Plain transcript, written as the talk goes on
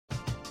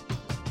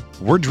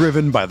We're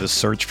driven by the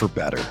search for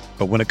better.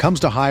 But when it comes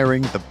to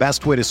hiring, the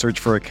best way to search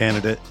for a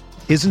candidate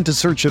isn't to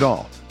search at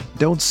all.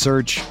 Don't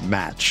search,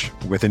 match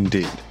with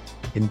Indeed.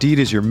 Indeed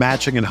is your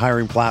matching and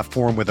hiring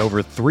platform with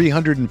over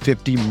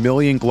 350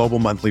 million global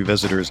monthly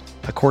visitors,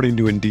 according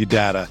to Indeed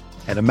data,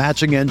 and a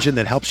matching engine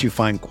that helps you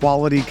find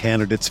quality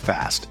candidates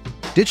fast.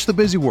 Ditch the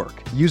busy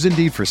work. Use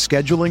Indeed for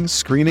scheduling,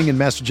 screening, and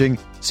messaging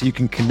so you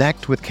can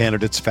connect with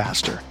candidates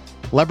faster.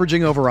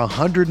 Leveraging over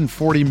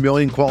 140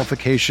 million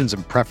qualifications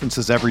and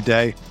preferences every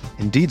day,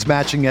 Indeed's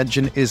matching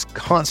engine is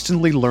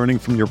constantly learning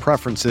from your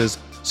preferences,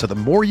 so the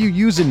more you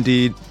use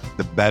Indeed,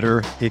 the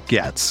better it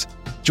gets.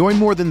 Join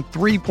more than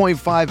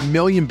 3.5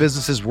 million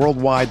businesses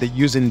worldwide that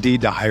use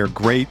Indeed to hire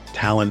great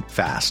talent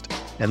fast.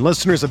 And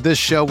listeners of this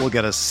show will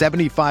get a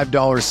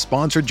 $75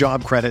 sponsored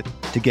job credit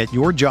to get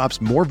your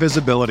jobs more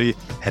visibility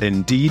at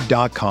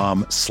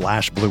Indeed.com/Blue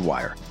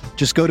Wire.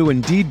 Just go to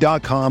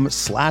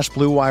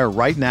Indeed.com/Blue Wire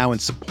right now and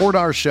support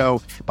our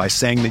show by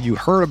saying that you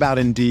heard about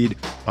Indeed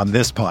on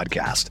this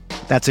podcast.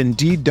 That's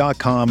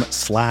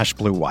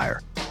Indeed.com/Blue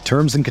Wire.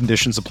 Terms and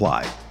conditions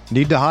apply.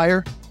 Need to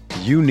hire?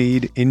 You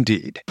need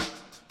Indeed.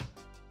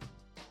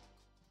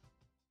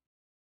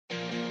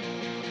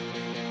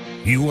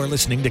 You are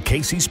listening to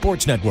KC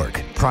Sports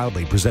Network,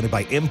 proudly presented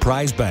by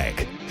Emprise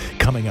Bank.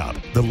 Coming up,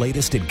 the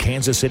latest in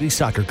Kansas City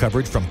soccer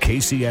coverage from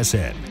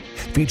KCSN,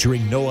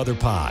 featuring No Other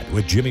Pod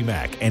with Jimmy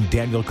Mack and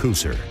Daniel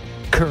Kuser.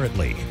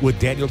 Currently, with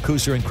Daniel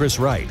Kuser and Chris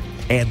Wright,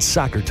 and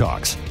Soccer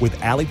Talks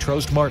with Ali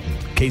Trost Martin.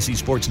 KC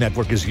Sports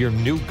Network is your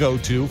new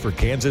go-to for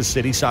Kansas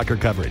City soccer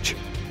coverage.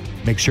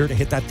 Make sure to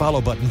hit that follow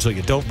button so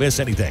you don't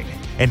miss anything.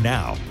 And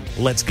now,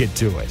 let's get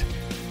to it.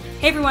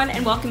 Hey everyone,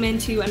 and welcome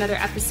into another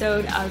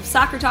episode of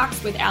Soccer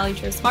Talks with Ali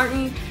Trost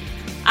Martin.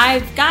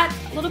 I've got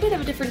a little bit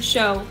of a different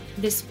show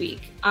this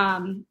week.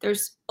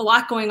 There's a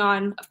lot going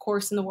on, of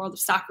course, in the world of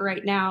soccer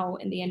right now,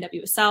 in the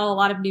NWSL, a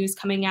lot of news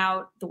coming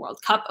out, the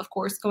World Cup, of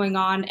course, going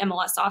on,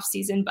 MLS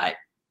offseason, but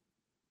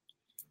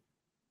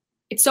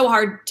it's so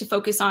hard to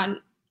focus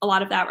on a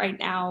lot of that right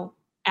now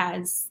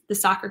as the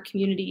soccer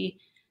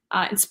community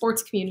and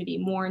sports community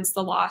mourns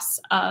the loss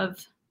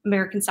of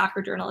American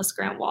soccer journalist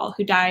Grant Wahl,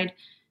 who died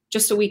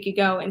just a week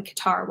ago in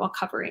Qatar while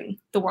covering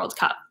the World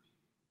Cup.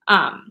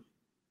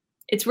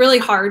 It's really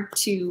hard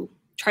to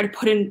try to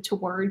put into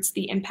words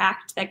the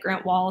impact that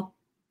Grant Wahl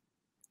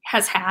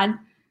has had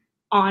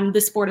on the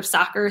sport of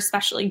soccer,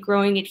 especially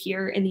growing it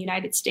here in the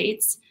United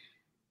States.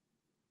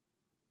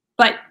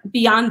 But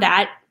beyond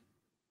that,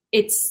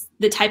 it's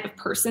the type of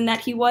person that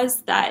he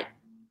was that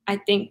I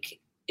think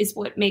is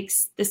what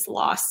makes this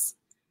loss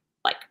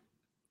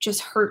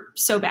just hurt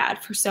so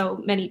bad for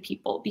so many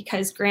people,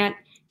 because Grant,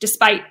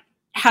 despite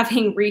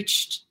having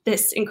reached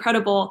this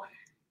incredible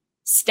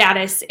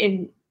status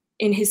in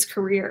his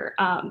career,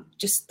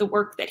 just the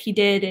work that he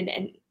did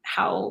and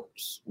how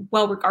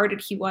well regarded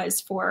he was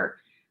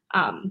for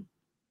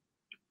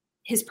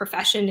his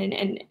profession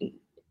and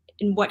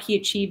what he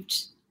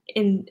achieved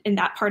in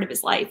that part of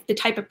his life. The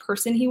type of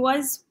person he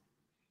was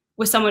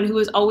someone who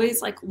was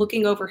always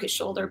looking over his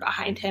shoulder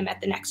behind him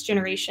at the next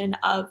generation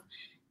of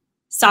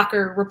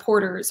soccer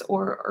reporters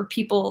or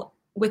people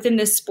within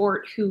this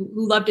sport who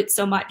loved it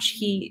so much.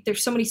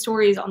 There's so many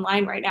stories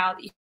online right now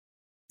that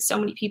so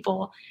many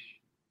people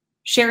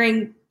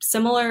sharing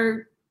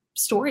similar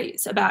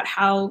stories about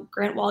how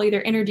Grant Wahl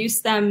either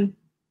introduced them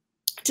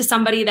to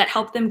somebody that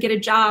helped them get a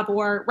job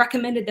or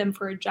recommended them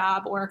for a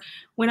job or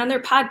went on their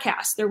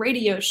podcast, their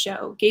radio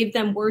show, gave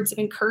them words of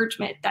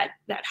encouragement that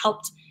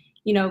helped,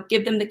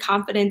 give them the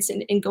confidence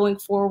in going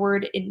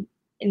forward in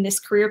this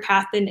career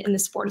path in the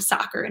sport of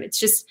soccer. And it's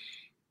just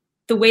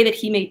the way that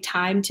he made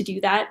time to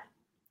do that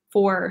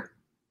for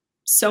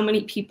so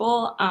many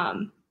people,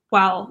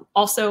 while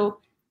also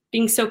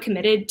being so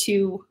committed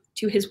to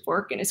his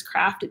work and his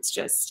craft. It's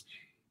just,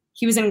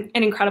 he was an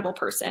incredible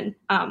person.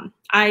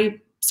 I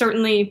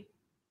certainly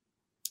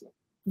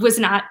was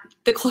not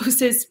the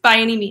closest by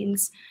any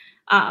means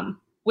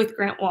with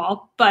Grant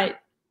Wahl, but,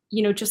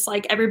 just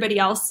like everybody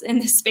else in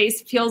this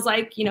space, feels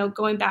like,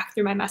 going back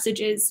through my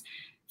messages,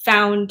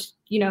 found,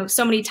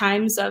 so many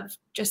times of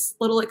just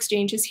little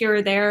exchanges here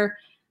or there.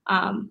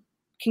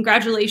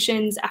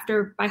 Congratulations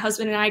after my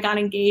husband and I got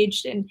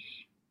engaged, and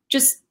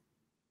just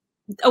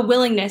a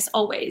willingness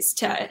always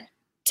to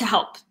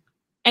help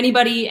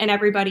anybody and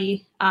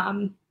everybody.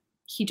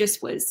 He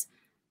just was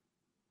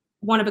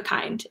one of a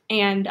kind,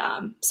 and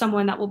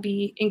someone that will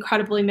be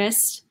incredibly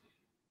missed.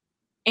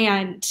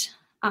 And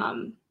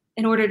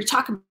in order to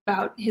talk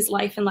about his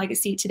life and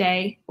legacy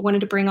today, I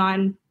wanted to bring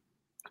on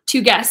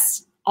two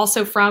guests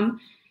also from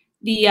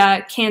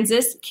the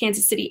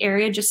Kansas City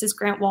area, just as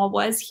Grant Wahl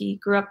was. He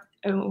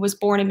was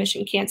born in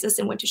Mission, Kansas,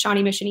 and went to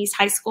Shawnee Mission East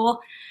High School.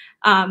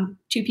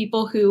 Two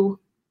people who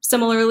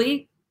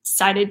similarly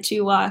decided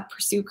to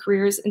pursue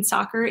careers in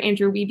soccer.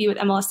 Andrew Wiebe with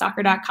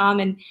MLSsoccer.com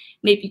and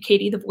Nate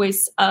Bukaty, the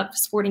voice of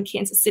Sporting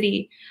Kansas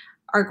City,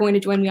 are going to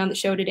join me on the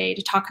show today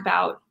to talk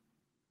about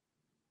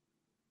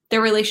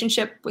their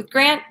relationship with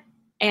Grant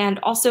and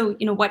also,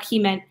 what he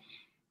meant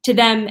to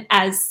them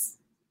as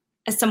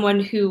someone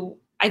who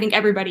I think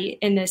everybody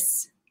in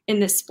this in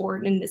this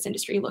sport and in this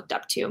industry looked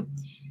up to.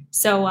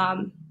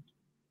 So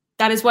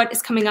that is what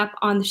is coming up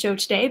on the show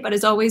today. But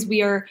as always,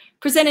 we are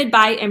presented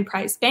by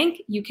Emprise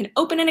Bank. You can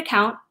open an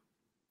account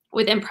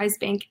with Emprise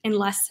Bank in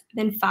less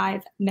than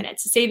 5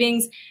 minutes. The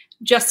savings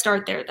just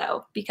start there,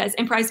 though, because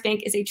Emprise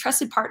Bank is a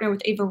trusted partner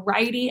with a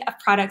variety of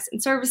products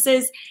and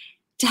services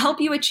to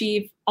help you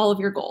achieve all of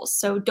your goals.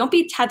 So don't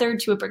be tethered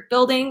to a brick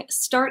building.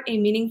 Start a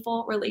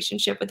meaningful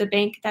relationship with a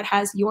bank that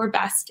has your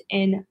best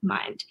in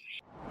mind.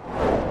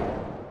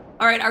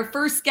 All right, our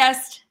first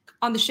guest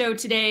on the show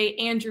today,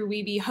 Andrew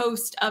Wiebe,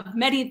 host of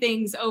many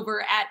things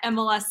over at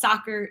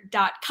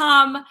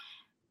MLSsoccer.com.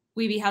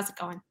 Wiebe, how's it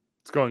going?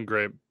 It's going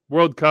great.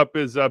 World Cup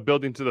is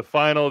building to the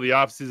final. The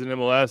offseason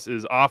MLS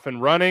is off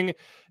and running,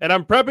 and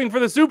I'm prepping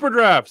for the Super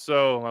Draft,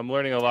 so I'm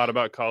learning a lot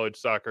about college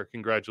soccer.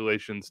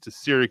 Congratulations to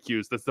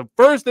Syracuse. That's the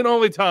first and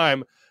only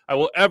time I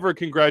will ever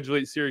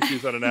congratulate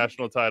Syracuse on a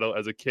national title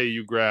as a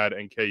KU grad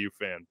and KU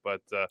fan, but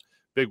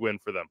big win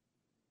for them.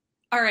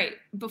 All right,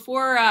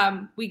 before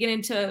we get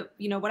into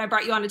what I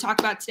brought you on to talk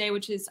about today,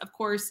 which is, of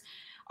course,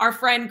 our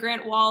friend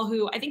Grant Wahl,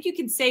 who I think you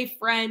can say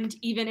friend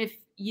even if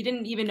you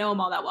didn't even know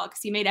him all that well,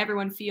 because he made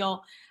everyone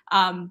feel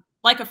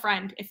like a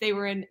friend if they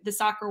were in the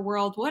soccer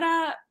world.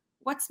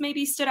 What's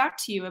maybe stood out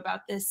to you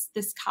about this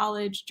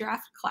college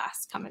draft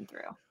class coming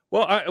through?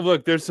 Well,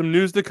 look, there's some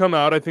news to come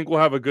out. I think we'll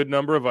have a good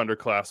number of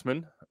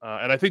underclassmen,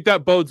 and I think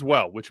that bodes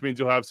well, which means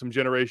you'll have some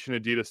Generation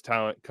Adidas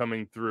talent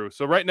coming through.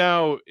 So right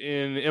now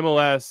in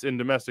MLS, in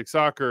domestic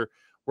soccer,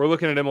 we're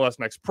looking at MLS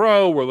Next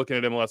Pro. We're looking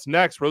at MLS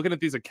Next. We're looking at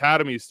these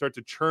academies start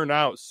to churn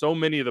out so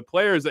many of the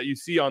players that you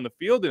see on the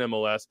field in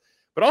MLS,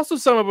 but also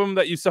some of them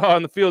that you saw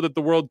on the field at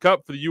the World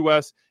Cup for the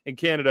U.S. and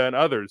Canada and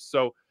others.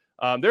 So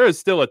there is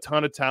still a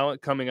ton of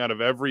talent coming out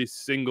of every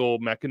single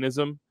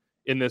mechanism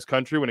in this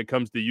country when it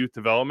comes to youth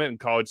development, and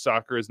college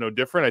soccer is no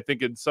different. I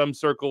think in some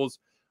circles,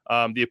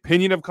 the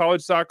opinion of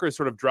college soccer has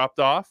sort of dropped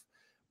off.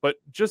 But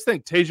just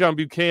think Tajon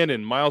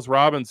Buchanan, Miles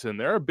Robinson,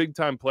 there are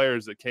big-time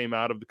players that came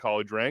out of the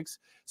college ranks.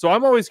 So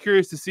I'm always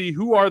curious to see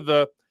who are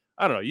you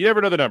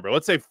never know the number.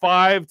 Let's say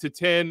 5 to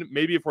 10,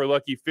 maybe if we're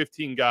lucky,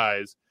 15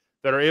 guys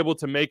that are able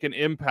to make an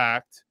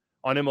impact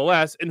on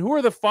MLS, and who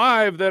are the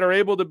 5 that are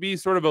able to be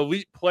sort of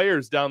elite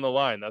players down the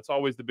line? That's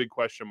always the big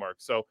question mark.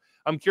 So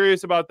I'm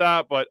curious about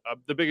that, but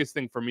the biggest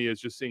thing for me is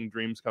just seeing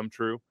dreams come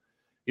true.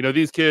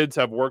 These kids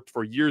have worked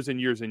for years and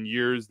years and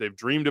years. They've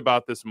dreamed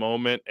about this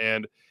moment,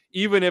 and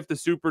even if the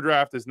Super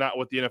Draft is not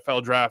what the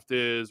NFL draft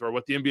is, or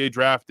what the NBA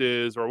draft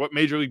is, or what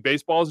Major League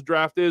Baseball's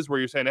draft is, where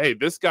you're saying, hey,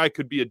 this guy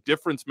could be a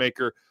difference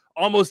maker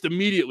almost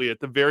immediately at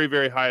the very,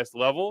 very highest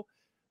level,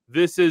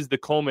 this is the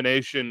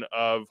culmination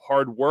of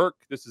hard work.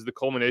 This is the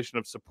culmination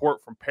of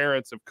support from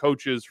parents, of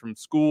coaches, from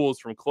schools,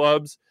 from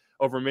clubs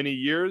over many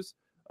years.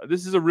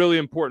 This is a really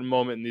important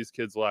moment in these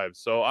kids' lives.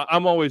 So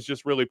I'm always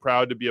just really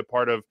proud to be a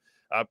part of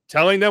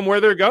telling them where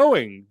they're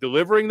going,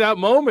 delivering that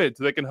moment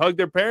so they can hug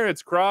their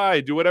parents,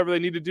 cry, do whatever they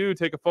need to do,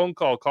 take a phone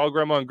call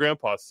grandma and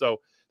grandpa. So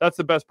that's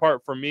the best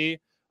part for me.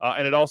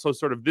 And it also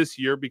sort of this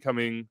year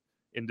becoming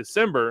in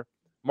December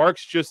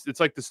marks it's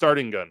like the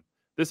starting gun.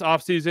 This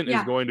offseason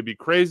is going to be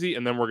crazy,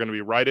 and then we're going to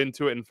be right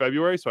into it in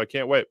February, so I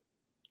can't wait.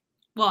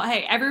 Well,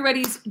 hey,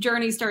 everybody's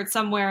journey starts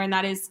somewhere, and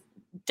that is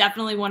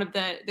definitely one of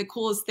the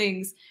coolest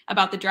things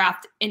about the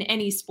draft in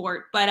any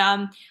sport. But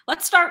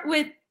let's start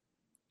with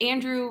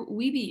Andrew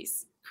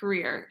Wiebe's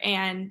career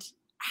and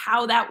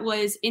how that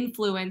was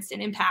influenced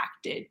and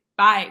impacted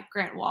by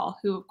Grant Wahl,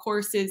 who, of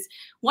course, is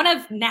one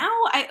of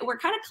we're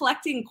kind of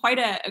collecting quite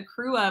a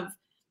crew of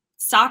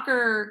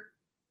soccer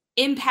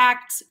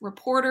impact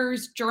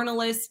reporters,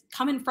 journalists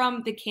coming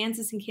from the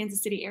Kansas and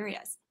Kansas City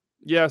areas.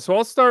 Yeah, so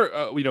I'll start,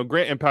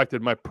 Grant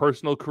impacted my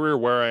personal career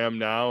where I am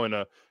now in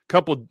a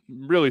couple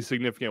really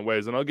significant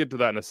ways, and I'll get to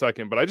that in a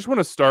second. But I just want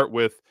to start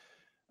with,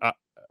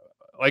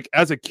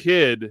 as a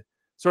kid,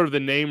 sort of the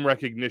name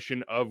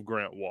recognition of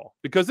Grant Wahl,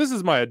 because this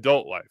is my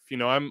adult life.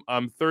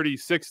 I'm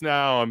 36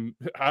 now.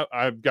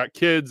 I've got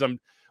kids. I'm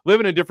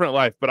living a different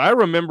life. But I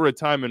remember a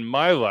time in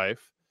my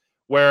life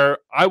where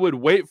I would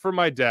wait for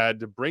my dad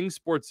to bring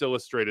Sports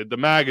Illustrated, the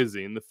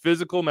magazine, the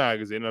physical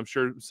magazine. I'm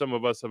sure some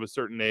of us of a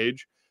certain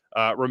age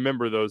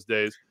remember those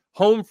days,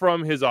 home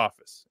from his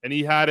office. And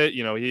he had it,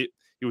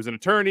 he was an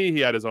attorney. He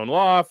had his own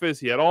law office.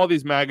 He had all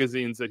these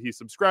magazines that he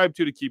subscribed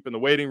to keep in the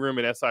waiting room,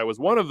 and SI was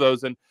one of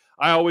those. And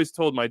I always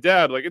told my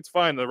dad, it's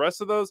fine. The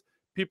rest of those,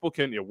 people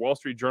can, Wall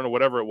Street Journal,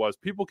 whatever it was,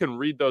 people can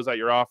read those at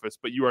your office,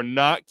 but you are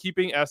not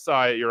keeping SI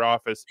at your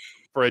office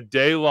for a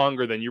day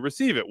longer than you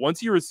receive it.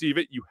 Once you receive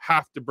it, you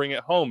have to bring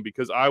it home,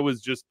 because I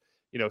was just,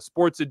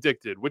 sports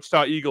addicted.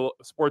 Wichita Eagle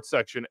sports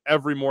section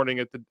every morning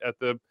at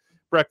the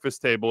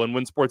breakfast table. And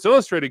when Sports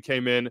Illustrated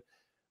came in,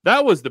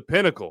 that was the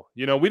pinnacle.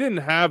 We didn't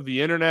have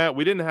the internet.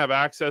 We didn't have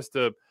access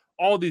to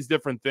all these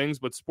different things,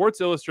 but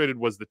Sports Illustrated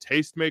was the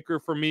tastemaker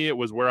for me. It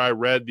was where I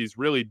read these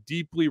really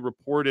deeply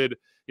reported,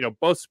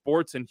 both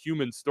sports and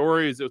human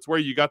stories. It's where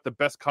you got the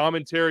best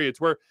commentary. It's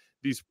where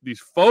these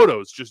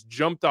photos just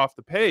jumped off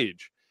the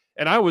page.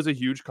 And I was a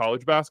huge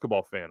college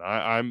basketball fan.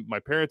 My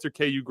parents are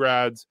KU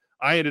grads.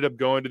 I ended up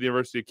going to the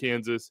University of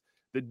Kansas.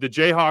 the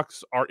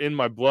Jayhawks are in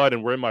my blood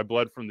and were in my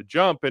blood from the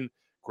jump. And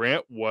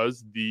Grant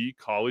was the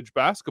college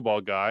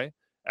basketball guy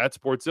at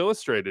Sports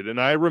Illustrated. And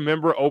I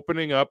remember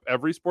opening up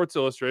every Sports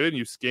Illustrated, and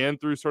you scan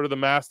through sort of the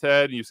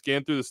masthead and you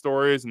scan through the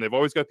stories, and they've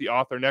always got the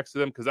author next to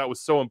them because that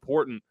was so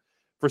important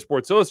for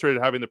Sports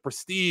Illustrated, having the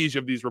prestige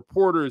of these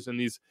reporters and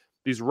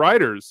these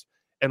writers,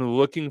 and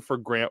looking for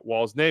Grant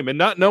Wall's name and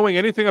not knowing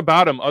anything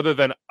about him other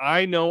than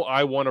I know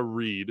I want to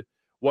read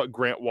what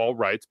Grant Wall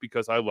writes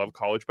because I love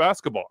college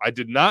basketball. I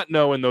did not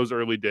know in those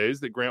early days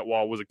that Grant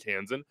Wall was a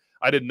Kansan.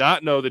 I did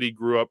not know that he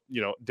grew up,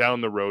 down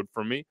the road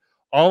from me.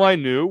 All I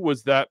knew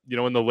was that,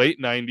 in the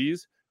late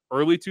 90s,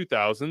 early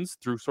 2000s,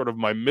 through sort of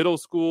my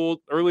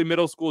early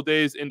middle school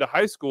days into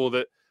high school,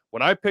 that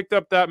when I picked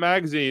up that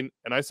magazine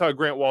and I saw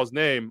Grant Wall's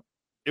name,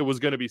 it was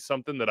going to be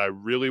something that I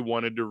really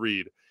wanted to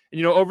read.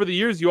 And, over the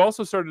years, you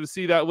also started to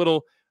see that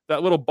little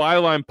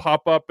byline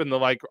pop up in the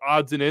like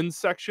odds and ends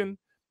section.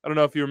 I don't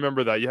know if you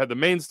remember that. You had the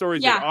main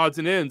stories and odds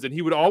and ends, and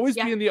he would always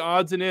be in the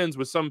odds and ends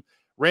with some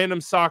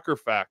random soccer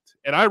fact.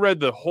 And I read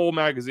the whole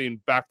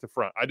magazine back to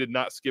front. I did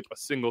not skip a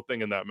single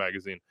thing in that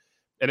magazine.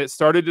 And it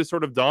started to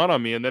sort of dawn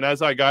on me. And then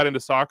as I got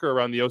into soccer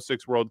around the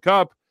 06 World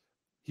Cup,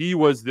 he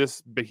was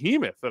this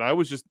behemoth. And I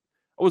was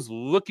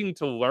looking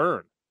to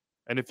learn.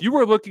 And if you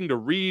were looking to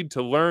read,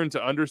 to learn,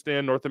 to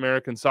understand North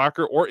American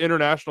soccer or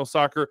international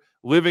soccer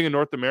living in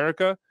North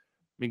America,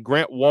 I mean,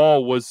 Grant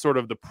Wall was sort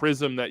of the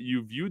prism that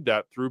you viewed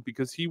that through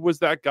because he was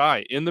that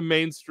guy in the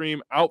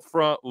mainstream, out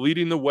front,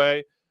 leading the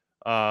way.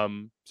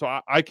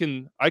 So I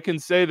can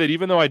say that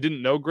even though I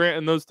didn't know Grant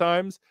in those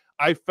times,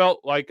 I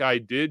felt like I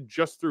did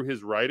just through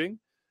his writing.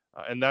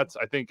 And that's,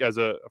 I think,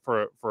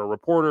 for a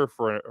reporter,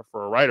 for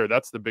a writer,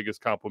 that's the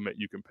biggest compliment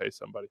you can pay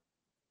somebody.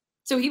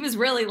 So he was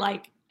really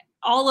like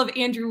all of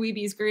Andrew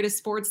Wiebe's greatest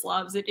sports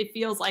loves. It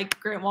feels like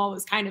Grant Wall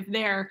was kind of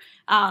there,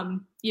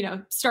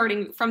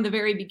 starting from the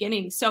very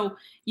beginning. So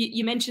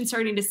you mentioned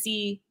starting to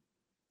see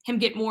him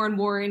get more and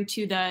more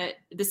into the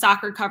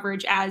soccer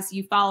coverage as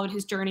you followed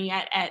his journey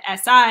at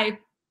SI.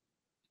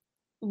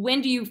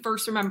 When do you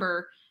first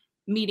remember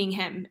meeting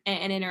him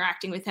and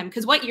interacting with him?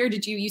 Because what year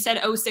did you said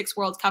 06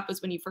 World Cup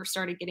was when you first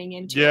started getting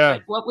into it.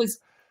 But what was...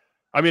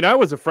 I mean, I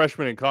was a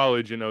freshman in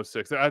college in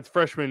 06. I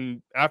was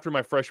after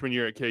my freshman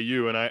year at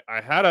KU, and I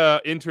had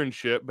an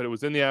internship, but it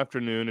was in the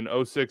afternoon,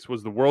 and 06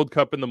 was the World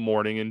Cup in the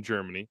morning in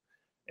Germany.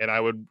 And I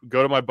would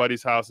go to my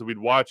buddy's house, and we'd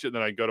watch it, and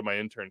then I'd go to my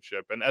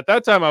internship. And at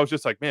that time, I was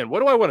just like, man, what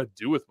do I want to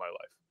do with my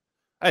life?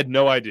 I had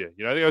no idea.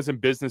 I think I was in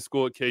business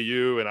school at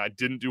KU, and I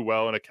didn't do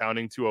well in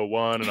accounting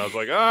 201, and I was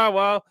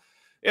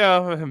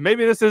like,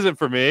 maybe this isn't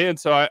for me. And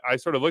so I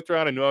sort of looked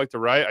around. I knew I liked to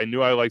write. I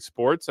knew I liked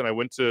sports, and I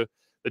went to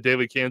the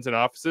Daily Kansan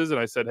offices, and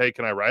I said, hey,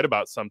 can I write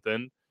about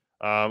something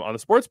on the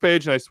sports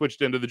page? And I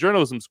switched into the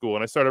journalism school,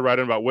 and I started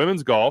writing about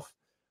women's golf,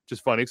 which is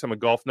funny because I'm a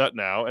golf nut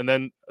now, and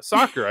then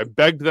soccer. I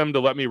begged them to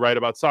let me write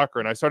about soccer,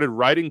 and I started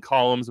writing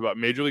columns about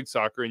Major League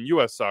Soccer and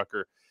U.S.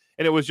 soccer,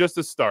 and it was just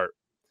a start.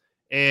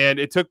 And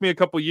it took me a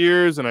couple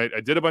years, and I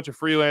did a bunch of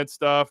freelance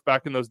stuff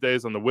back in those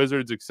days on the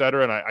Wizards, et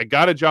cetera, and I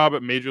got a job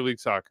at Major League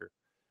Soccer.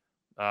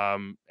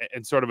 And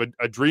sort of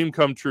a dream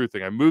come true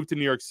thing. I moved to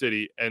New York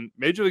City, and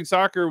Major League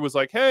Soccer was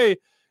like, hey,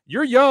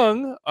 you're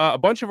young. A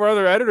bunch of our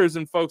other editors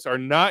and folks are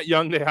not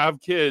young. They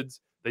have kids.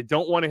 They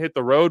don't want to hit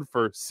the road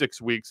for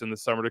 6 weeks in the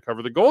summer to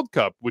cover the Gold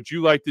Cup. Would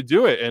you like to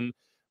do it? And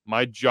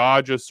my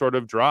jaw just sort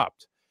of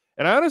dropped.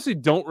 And I honestly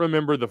don't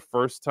remember the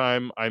first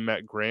time I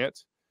met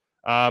Grant.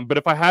 But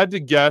if I had to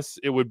guess,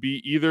 it would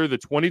be either the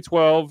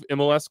 2012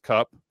 MLS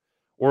Cup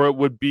or it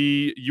would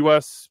be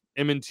U.S.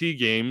 M&T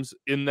games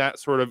in that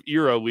sort of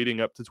era leading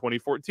up to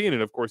 2014.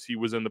 And of course, he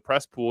was in the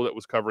press pool that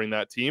was covering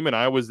that team. And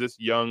I was this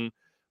young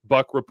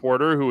buck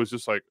reporter who was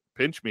just like,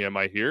 pinch me, am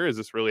I here? Is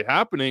this really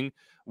happening?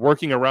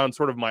 Working around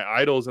sort of my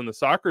idols in the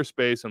soccer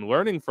space and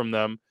learning from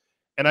them.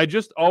 And I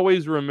just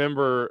always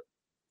remember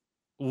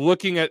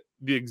looking at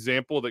the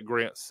example that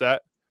Grant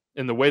set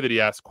in the way that he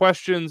asked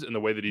questions, in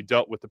the way that he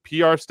dealt with the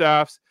PR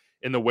staffs,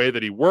 in the way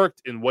that he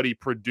worked, in what he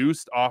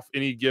produced off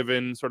any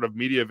given sort of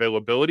media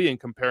availability, and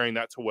comparing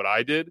that to what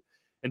I did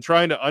and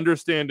trying to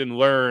understand and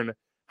learn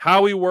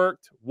how he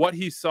worked, what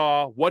he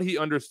saw, what he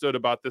understood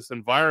about this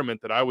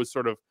environment that I was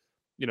sort of,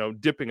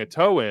 dipping a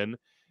toe in,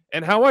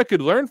 and how I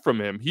could learn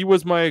from him. He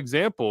was my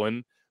example.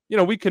 And,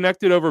 we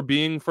connected over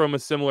being from a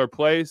similar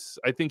place.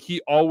 I think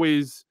he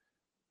always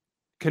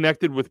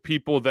connected with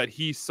people that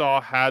he saw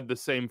had the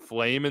same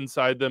flame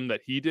inside them that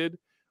he did,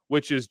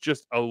 which is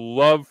just a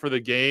love for the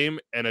game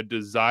and a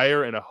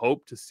desire and a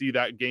hope to see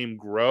that game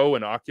grow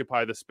and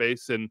occupy the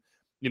space in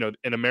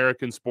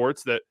American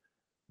sports that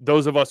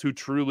those of us who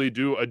truly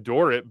do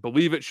adore it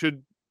believe it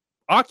should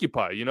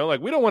occupy. We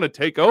don't want to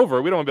take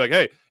over. We don't want to be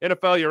like, hey,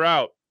 NFL, you're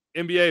out.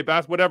 NBA,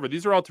 basketball, whatever.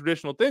 These are all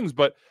traditional things,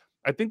 but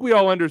I think we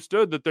all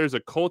understood that there's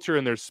a culture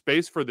and there's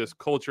space for this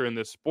culture in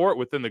this sport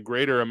within the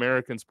greater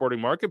American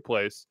sporting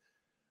marketplace,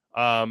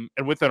 and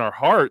within our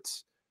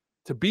hearts,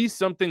 to be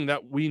something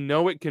that we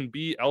know it can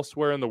be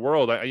elsewhere in the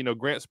world.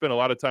 Grant spent a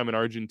lot of time in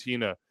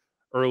Argentina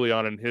early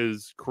on in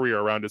his career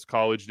around his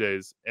college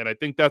days, and I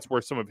think that's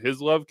where some of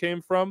his love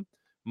came from.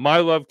 My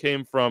love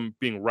came from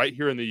being right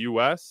here in the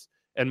U.S.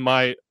 and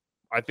I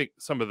think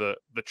some of the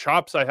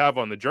chops I have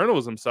on the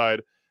journalism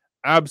side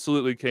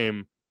absolutely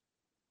came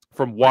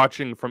from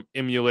watching, from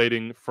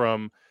emulating,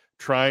 from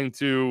trying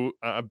to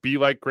be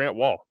like Grant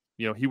Wahl.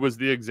 He was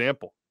the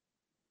example.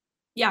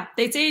 Yeah,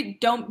 they say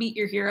don't meet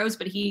your heroes,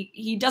 but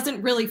he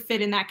doesn't really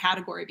fit in that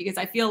category, because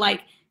I feel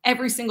like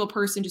every single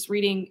person, just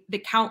reading the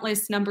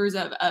countless numbers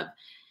of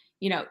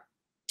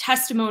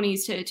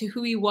testimonies to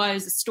who he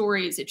was, the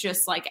stories, it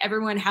just like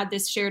everyone had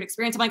this shared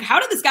experience. I'm like, how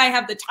did this guy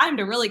have the time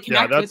to really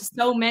connect with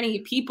so many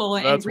people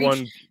and reach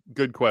one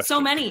good question.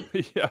 So many.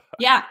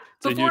 Yeah.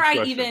 Before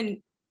I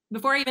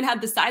even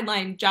had the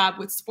sideline job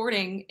with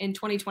Sporting in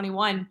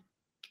 2021,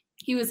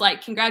 he was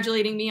like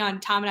congratulating me on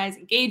Tom and I's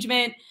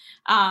engagement.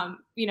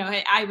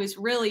 I was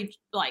really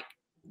like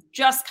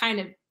just kind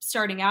of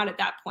starting out at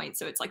that point.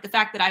 So it's like the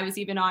fact that I was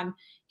even on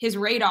his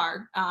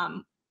radar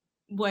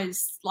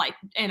was like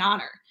an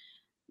honor.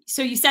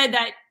 So you said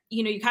that,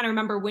 you kind of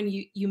remember when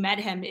you met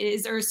him.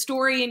 Is there a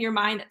story in your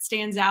mind that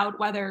stands out,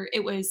 whether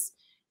it was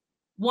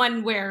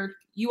one where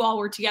you all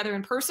were together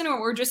in person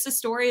or just a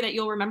story that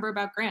you'll remember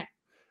about Grant?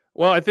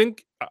 Well, I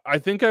think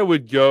I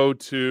would go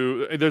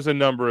to, there's a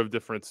number of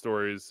different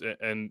stories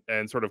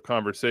and sort of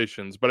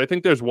conversations, but I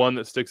think there's one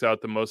that sticks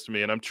out the most to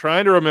me, and I'm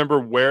trying to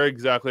remember where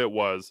exactly it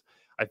was.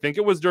 I think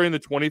it was during the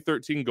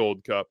 2013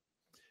 Gold Cup,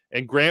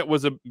 and Grant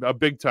was a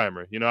big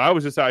timer. I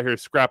was just out here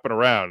scrapping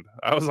around.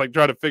 I was like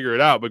trying to figure it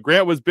out, but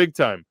Grant was big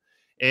time.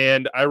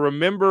 And I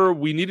remember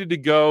we needed to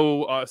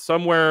go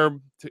somewhere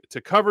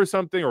to cover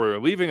something, or we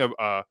were leaving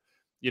a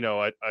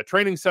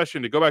training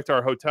session to go back to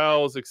our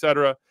hotels,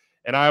 etc.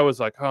 And I was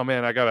like, oh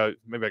man,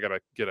 maybe I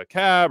gotta get a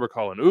cab or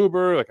call an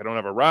Uber. Like, I don't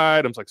have a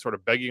ride. I'm like sort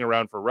of begging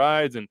around for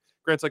rides. And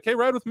Grant's like, hey,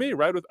 ride with me.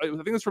 I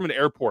think it's from an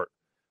airport.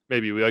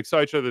 Maybe we like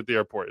saw each other at the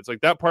airport. It's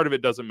like that part of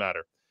it doesn't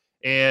matter.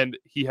 And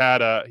he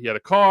had a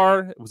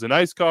car. It was a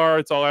nice car.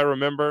 It's all I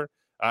remember.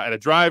 And a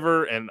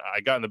driver. And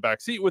I got in the back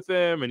seat with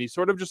him. And he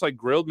sort of just like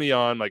grilled me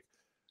on like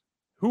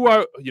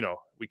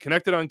we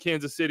connected on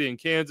Kansas City and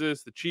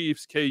Kansas, the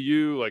Chiefs,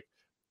 KU, like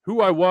who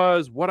I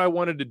was, what I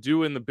wanted to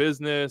do in the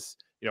business,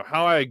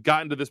 how I had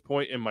gotten to this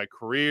point in my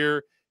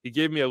career. He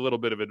gave me a little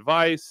bit of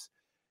advice,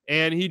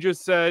 and he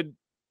just said,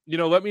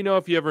 let me know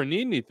if you ever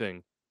need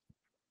anything.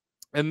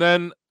 And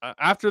then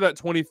after that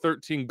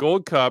 2013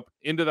 Gold Cup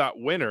into that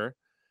winter,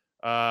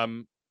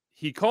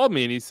 he called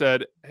me and he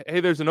said,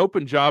 hey, there's an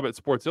open job at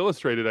Sports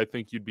Illustrated I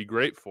think you'd be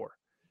great for.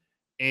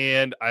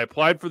 And I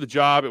applied for the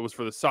job. It was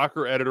for the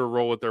soccer editor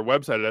role at their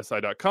website at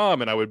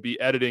SI.com. And I would be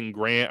editing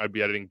Grant. I'd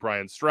be editing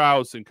Brian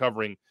Strauss and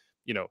covering,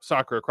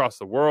 soccer across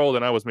the world.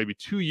 And I was maybe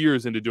 2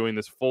 years into doing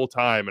this full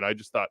time. And I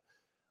just thought,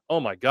 oh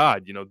my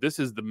God, this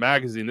is the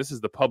magazine. This is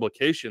the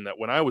publication that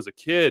when I was a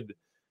kid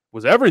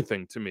was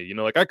everything to me.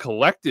 Like I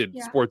collected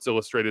Sports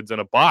Illustrateds in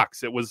a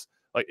box. It was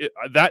like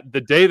that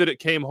the day that it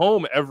came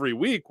home every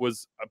week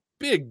was a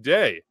big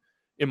day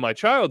in my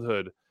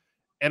childhood.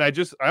 And I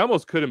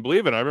almost couldn't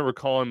believe it. I remember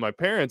calling my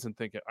parents and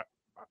thinking,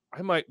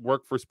 I might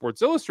work for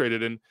Sports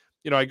Illustrated. And,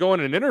 I go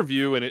in an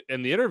interview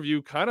and the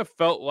interview kind of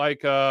felt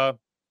like, it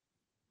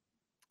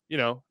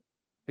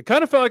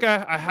kind of felt like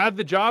I had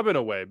the job in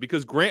a way,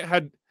 because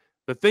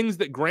the things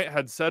that Grant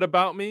had said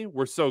about me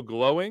were so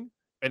glowing,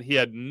 and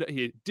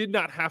he did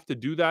not have to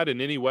do that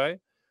in any way.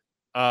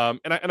 And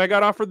I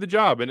got offered the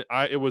job, and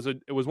it was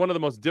one of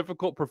the most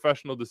difficult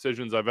professional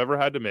decisions I've ever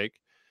had to make.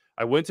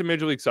 I went to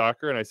Major League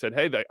Soccer and I said,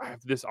 hey, I have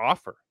this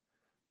offer.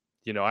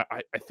 I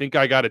think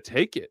I got to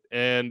take it.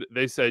 And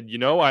they said,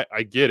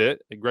 I get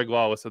it. And Greg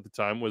Lawless at the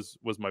time was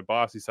my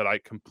boss. He said, I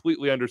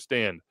completely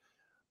understand.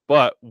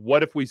 But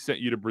what if we sent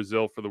you to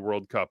Brazil for the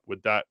World Cup?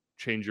 Would that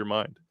change your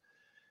mind?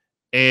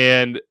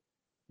 And,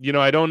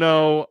 I don't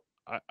know.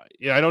 I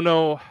don't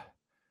know.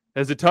 It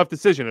was a tough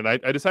decision. And I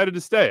decided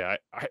to stay.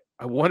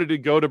 I wanted to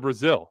go to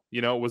Brazil.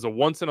 It was a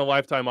once in a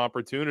lifetime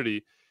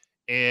opportunity.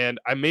 And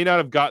I may not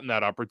have gotten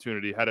that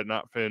opportunity had it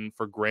not been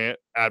for Grant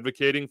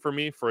advocating for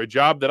me for a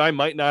job that I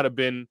might not have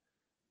been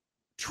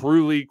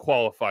truly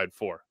qualified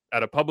for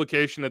at a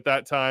publication at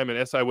that time.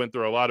 And SI went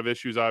through a lot of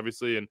issues,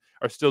 obviously, and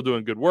are still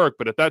doing good work.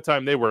 But at that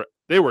time, they were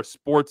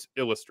Sports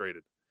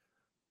Illustrated.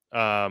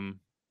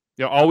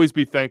 Always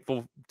be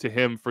thankful to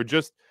him for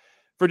just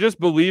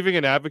believing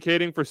and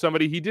advocating for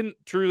somebody he didn't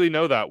truly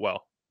know that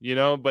well.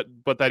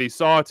 But that he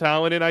saw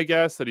talent in, I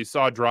guess, that he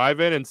saw drive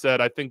in and said,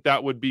 I think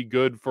that would be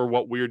good for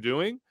what we're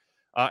doing.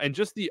 And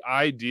just the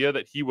idea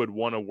that he would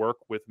want to work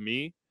with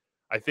me,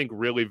 I think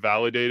really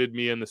validated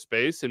me in the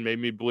space and made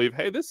me believe,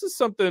 hey, this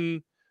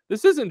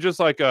isn't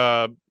just like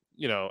a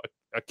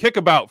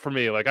kickabout for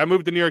me. Like I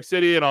moved to New York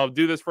City and I'll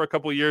do this for a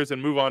couple of years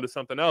and move on to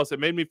something else.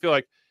 It made me feel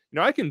like,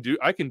 I can do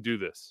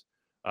this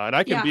and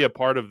I can be a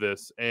part of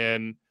this.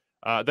 And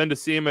then to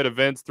see him at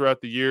events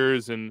throughout the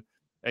years and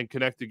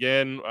connect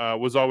again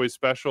was always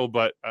special.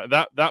 But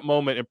that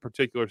moment in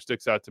particular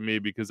sticks out to me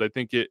because I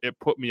think it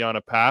put me on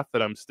a path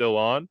that I'm still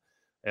on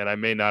and I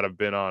may not have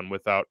been on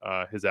without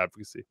his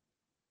advocacy.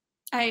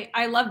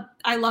 I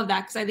love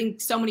that, because I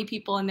think so many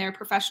people in their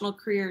professional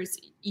careers,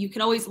 you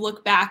can always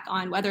look back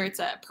on whether it's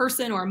a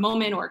person or a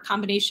moment or a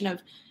combination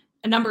of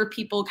a number of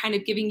people kind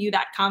of giving you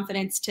that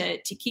confidence to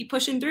keep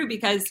pushing through,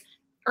 because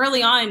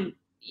early on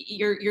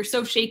you're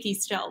so shaky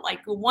still. Like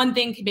one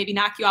thing could maybe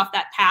knock you off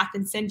that path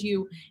and send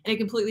you in a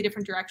completely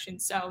different direction.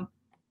 So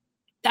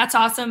that's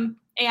awesome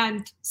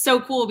and so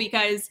cool,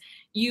 because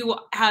you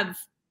have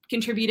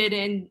contributed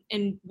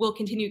and will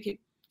continue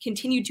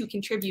to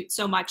contribute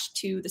so much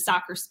to the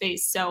soccer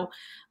space. So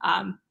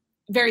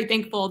very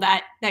thankful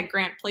that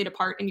Grant played a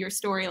part in your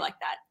story like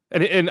that.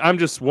 And I'm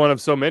just one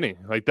of so many.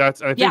 Like I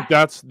think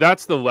that's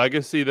the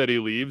legacy that he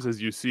leaves, as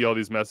you see all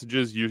these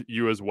messages,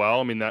 you as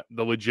well. I mean, that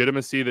the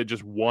legitimacy that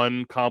just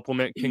one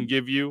compliment can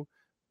give you,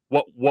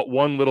 what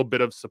one little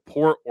bit of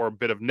support or a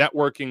bit of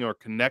networking or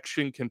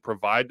connection can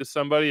provide to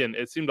somebody. And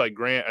it seemed like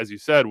Grant, as you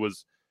said,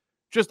 was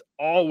just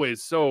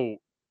always so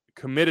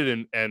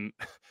committed and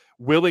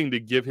willing to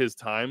give his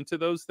time to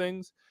those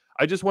things.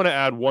 I just want to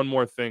add one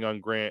more thing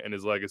on Grant and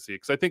his legacy,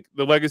 because I think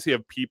the legacy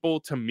of people,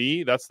 to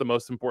me, that's the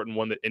most important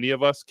one that any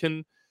of us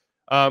can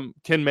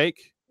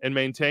make and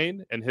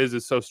maintain, and his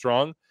is so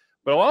strong.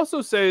 But I'll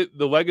also say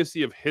the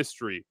legacy of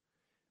history.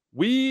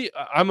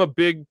 I'm a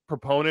big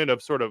proponent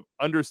of sort of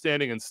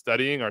understanding and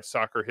studying our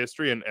soccer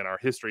history and our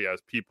history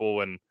as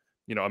people and,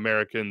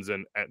 Americans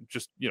and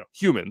just,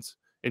 humans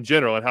in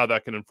general, and how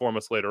that can inform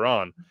us later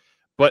on.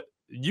 But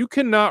you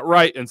cannot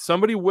write, and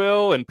somebody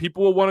will, and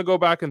people will want to go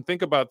back and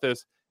think about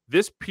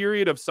this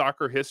period of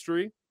soccer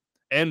history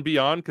and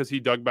beyond, because he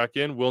dug back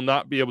in, will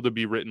not be able to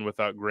be written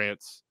without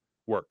Grant's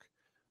work.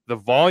 The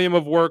volume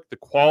of work, the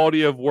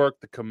quality of work,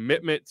 the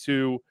commitment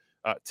to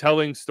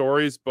telling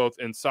stories, both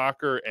in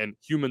soccer and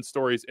human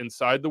stories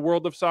inside the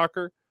world of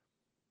soccer,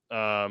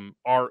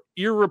 are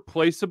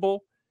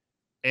irreplaceable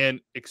and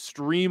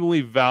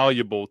extremely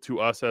valuable to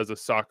us as a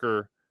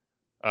soccer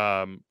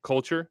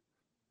culture.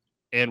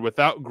 And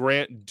without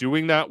Grant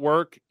doing that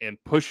work and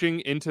pushing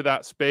into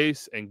that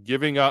space and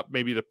giving up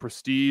maybe the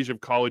prestige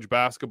of college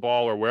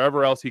basketball or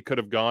wherever else he could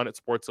have gone at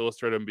Sports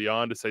Illustrated and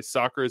beyond to say,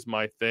 soccer is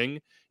my thing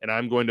and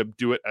I'm going to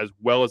do it as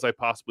well as I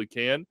possibly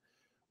can,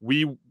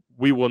 we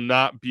will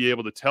not be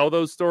able to tell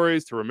those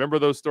stories, to remember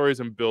those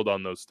stories, and build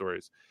on those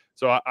stories.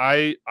 So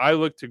I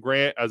look to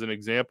Grant as an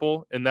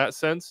example in that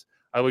sense.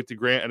 I look to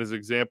Grant as an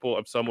example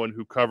of someone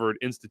who covered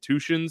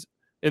institutions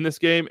in this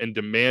game and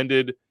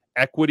demanded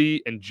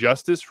equity and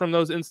justice from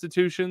those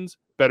institutions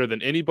better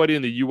than anybody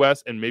in the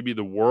U.S. and maybe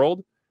the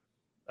world.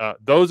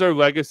 Those are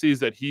legacies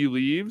that he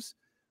leaves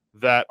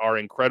that are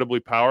incredibly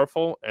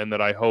powerful, and that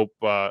I hope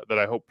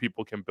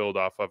people can build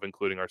off of,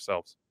 including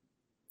ourselves.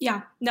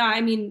 Yeah, no,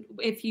 I mean,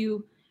 if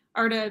you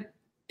are to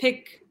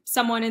pick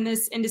someone in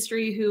this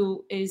industry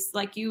who is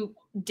like you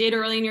did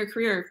early in your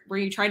career, where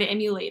you try to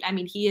emulate, I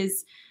mean, he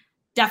is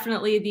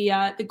definitely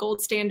the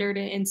gold standard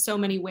in so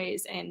many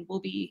ways, and will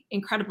be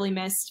incredibly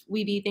missed.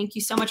 Wiebe, thank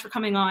you so much for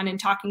coming on and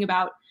talking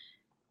about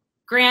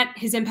Grant,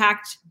 his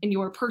impact in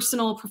your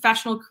personal,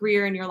 professional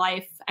career in your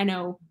life. I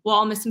know we'll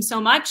all miss him so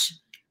much,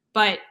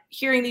 but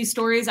hearing these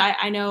stories,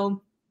 I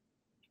know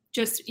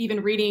just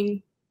even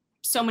reading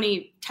so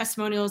many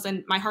testimonials,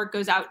 and my heart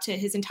goes out to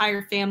his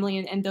entire family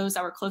and those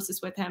that were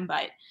closest with him.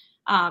 But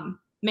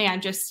man,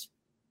 just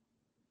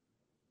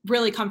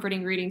really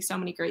comforting reading so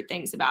many great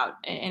things about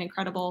an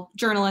incredible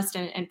journalist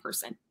and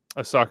person.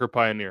 A soccer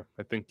pioneer.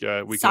 I think we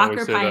can soccer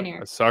always say pioneer.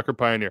 That. A soccer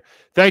pioneer.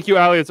 Thank you,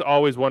 Allie. It's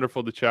always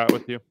wonderful to chat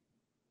with you.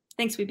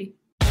 Thanks, Wiebe.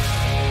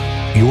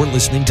 You're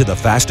listening to the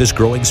fastest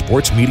growing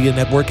sports media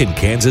network in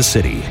Kansas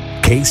City,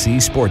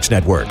 KC Sports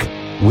Network.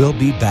 We'll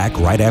be back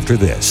right after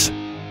this.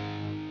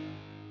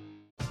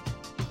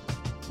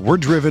 We're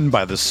driven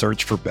by the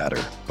search for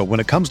better. But when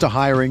it comes to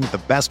hiring,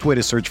 the best way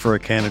to search for a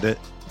candidate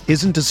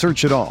isn't to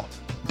search at all.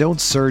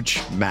 Don't search,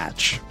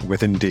 match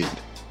with Indeed.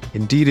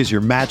 Indeed is your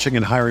matching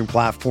and hiring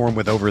platform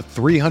with over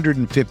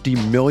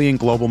 350 million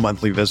global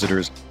monthly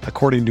visitors,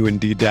 according to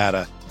Indeed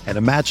data, and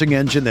a matching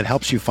engine that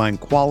helps you find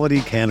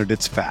quality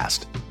candidates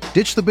fast.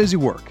 Ditch the busy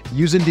work.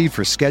 Use Indeed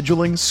for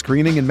scheduling,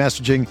 screening, and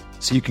messaging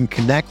so you can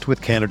connect with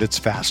candidates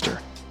faster.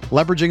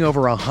 Leveraging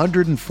over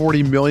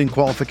 140 million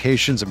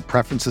qualifications and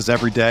preferences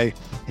every day,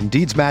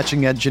 Indeed's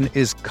matching engine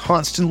is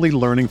constantly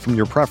learning from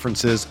your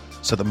preferences,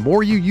 so the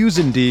more you use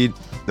Indeed,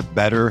 the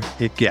better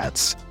it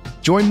gets.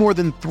 Join more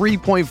than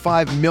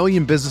 3.5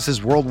 million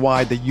businesses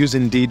worldwide that use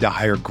Indeed to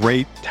hire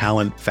great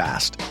talent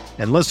fast.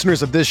 And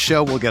listeners of this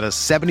show will get a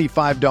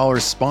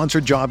 $75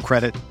 sponsored job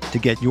credit to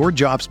get your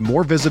jobs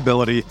more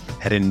visibility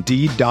at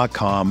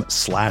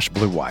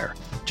Indeed.com/Blue Wire.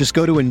 Just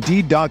go to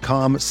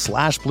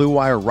Indeed.com/Blue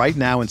Wire right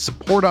now and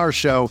support our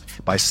show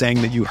by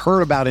saying that you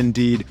heard about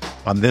Indeed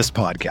on this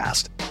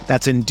podcast.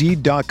 That's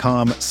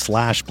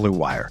Indeed.com/Blue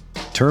Wire.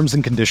 Terms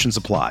and conditions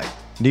apply.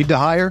 Need to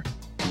hire?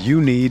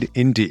 You need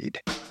Indeed.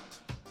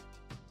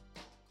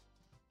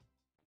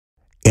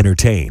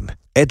 Entertain,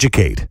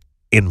 educate,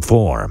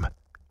 inform.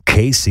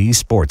 KC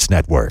Sports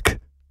Network.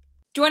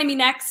 Joining me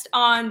next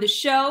on the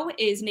show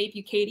is Nate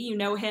Bukaty. You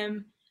know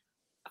him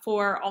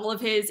for all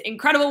of his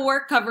incredible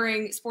work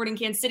covering Sporting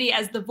Kansas City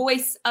as the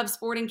voice of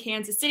Sporting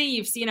Kansas City.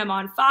 You've seen him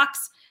on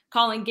Fox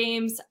calling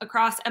games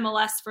across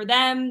MLS for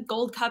them,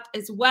 Gold Cup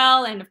as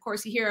well. And of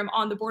course, you hear him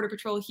on the Border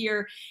Patrol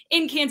here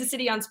in Kansas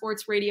City on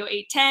Sports Radio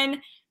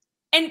 810.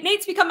 And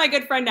Nate's become my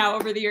good friend now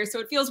over the years, so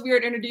it feels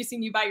weird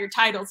introducing you by your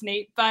titles,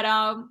 Nate. But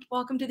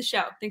welcome to the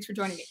show. Thanks for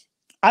joining me.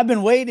 I've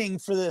been waiting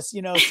for this,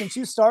 since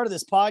you started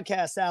this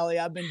podcast, Allie.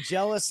 I've been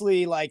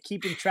jealously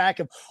keeping track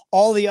of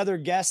all the other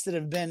guests that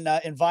have been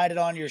invited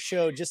on your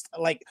show, just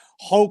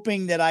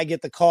hoping that I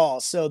get the call.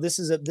 So this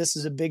is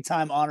a big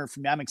time honor for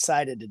me. I'm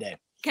excited today.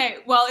 Okay,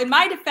 well, in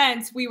my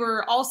defense, we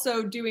were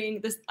also doing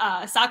this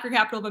Soccer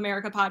Capital of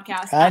America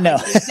podcast I know.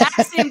 at the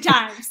exact same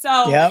time.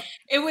 So Yep.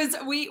 It was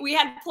we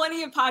had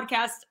plenty of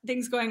podcast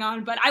things going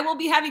on, but I will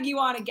be having you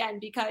on again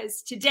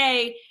because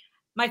today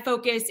my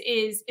focus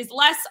is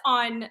less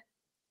on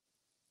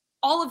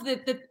all of the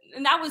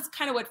and that was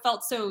kind of what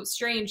felt so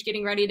strange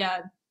getting ready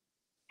to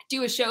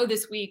do a show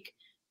this week.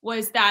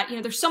 Was that,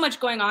 there's so much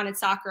going on in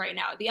soccer right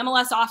now. The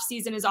MLS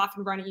offseason is off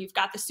and running. You've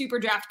got the Super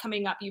Draft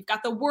coming up. You've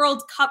got the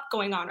World Cup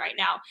going on right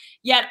now.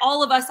 Yet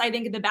all of us, I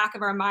think, in the back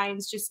of our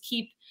minds just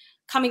keep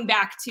coming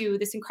back to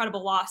this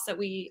incredible loss that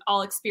we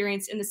all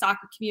experienced in the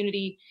soccer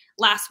community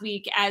last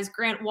week as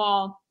Grant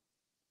Wahl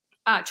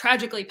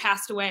tragically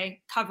passed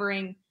away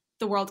covering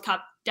the World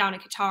Cup down in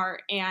Qatar.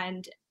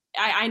 And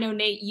I know,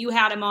 Nate, you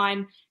had him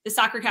on the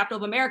Soccer Capital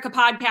of America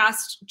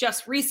podcast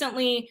just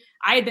recently.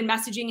 I had been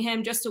messaging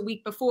him just a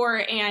week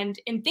before. And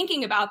in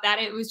thinking about that,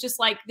 it was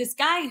just like this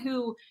guy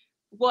who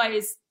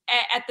was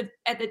at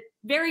the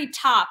very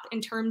top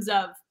in terms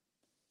of,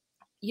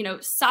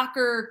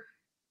 soccer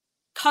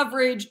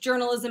coverage,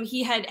 journalism.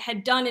 He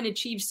had done and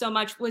achieved so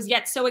much, was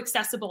yet so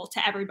accessible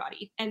to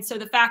everybody. And so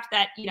the fact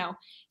that,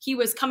 he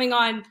was coming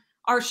on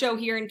our show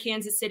here in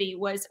Kansas City,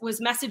 was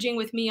messaging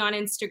with me on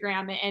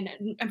Instagram, and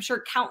I'm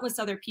sure countless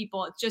other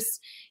people. It's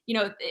just,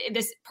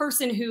 this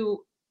person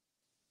who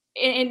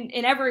in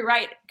every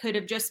right could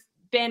have just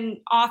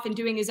been off and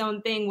doing his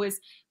own thing was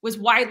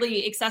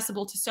widely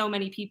accessible to so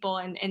many people.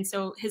 And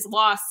so his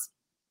loss,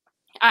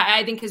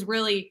 I think, has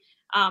really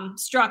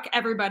struck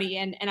everybody.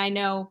 And I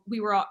know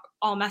we were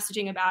all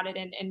messaging about it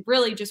and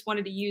really just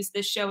wanted to use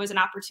this show as an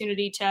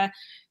opportunity to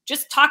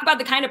just talk about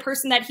the kind of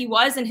person that he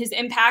was and his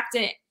impact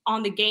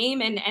on the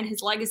game and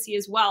his legacy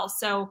as well.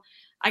 So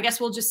I guess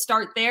we'll just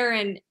start there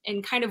and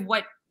kind of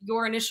what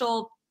your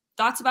initial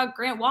thoughts about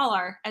Grant Wahl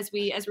are as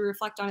we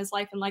reflect on his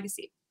life and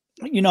legacy.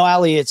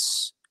 Allie,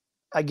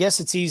 I guess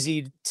it's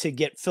easy to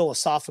get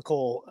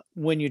philosophical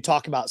when you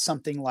talk about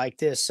something like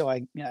this. So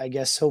I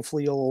guess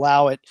hopefully you'll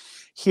allow it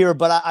here,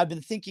 but I've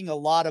been thinking a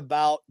lot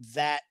about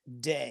that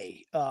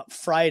day,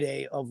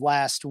 Friday of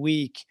last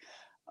week,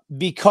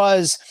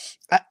 because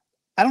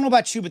I don't know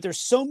about you, but there's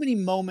so many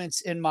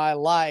moments in my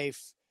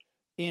life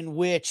in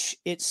which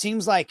it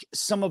seems like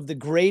some of the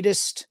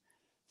greatest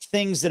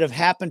things that have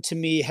happened to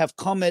me have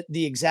come at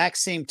the exact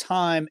same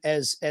time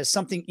as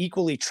something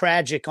equally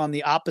tragic on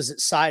the opposite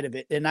side of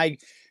it. And I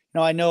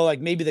know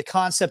maybe the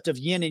concept of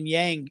yin and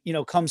yang,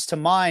 comes to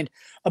mind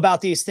about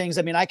these things.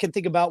 I mean, I can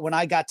think about when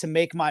I got to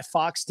make my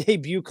Fox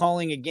debut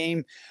calling a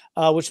game,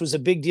 which was a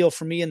big deal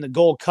for me in the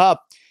Gold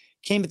Cup,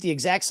 came at the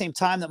exact same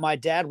time that my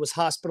dad was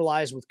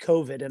hospitalized with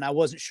COVID, and I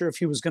wasn't sure if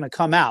he was going to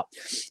come out.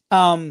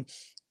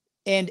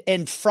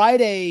 And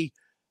Friday,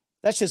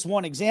 that's just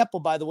one example,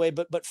 by the way,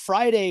 but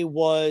Friday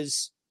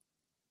was,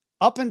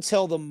 up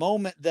until the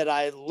moment that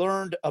I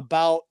learned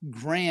about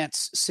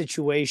Grant's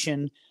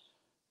situation,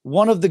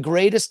 one of the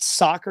greatest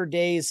soccer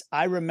days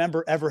I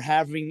remember ever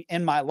having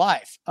in my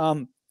life.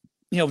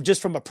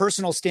 Just from a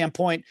personal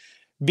standpoint,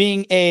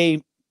 being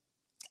an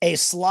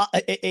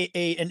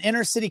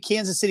inner city,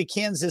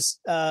 Kansas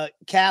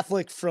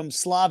Catholic from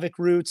Slavic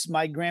roots,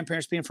 my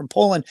grandparents being from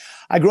Poland,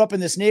 I grew up in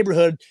this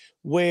neighborhood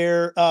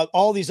where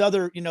all these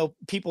other,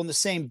 people in the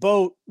same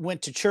boat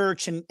went to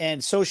church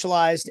and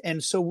socialized.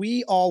 And so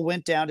we all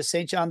went down to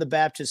St. John the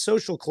Baptist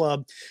Social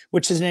Club,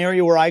 which is an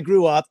area where I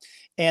grew up.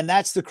 And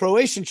that's the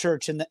Croatian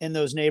church in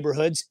those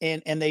neighborhoods.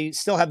 And they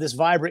still have this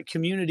vibrant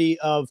community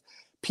of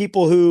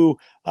people who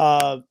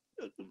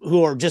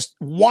are just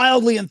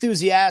wildly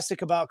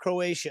enthusiastic about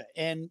Croatia.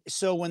 And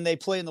so when they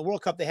play in the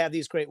World Cup, they have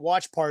these great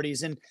watch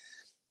parties. And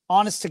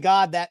honest to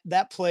God,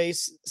 that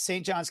place,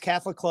 St. John's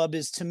Catholic Club,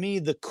 is to me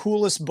the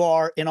coolest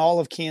bar in all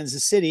of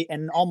Kansas City,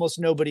 and almost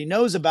nobody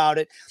knows about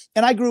it.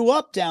 And I grew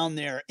up down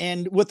there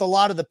and with a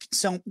lot of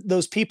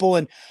those people,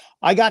 and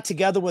I got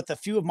together with a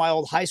few of my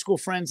old high school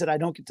friends that I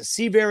don't get to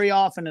see very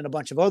often, and a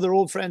bunch of other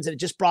old friends, and it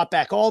just brought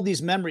back all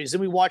these memories. And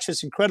we watched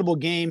this incredible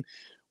game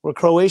where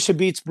Croatia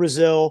beats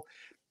Brazil.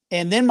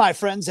 And then my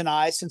friends and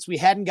I, since we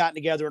hadn't gotten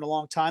together in a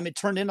long time, it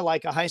turned into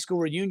like a high school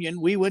reunion.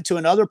 We went to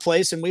another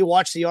place and we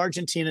watched the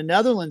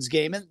Argentina-Netherlands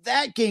game, and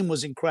that game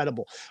was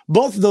incredible.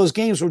 Both of those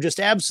games were just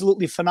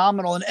absolutely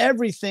phenomenal, and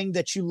everything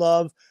that you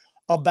love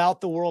about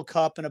the World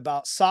Cup and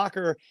about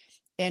soccer.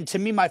 And to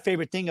me, my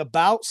favorite thing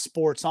about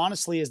sports,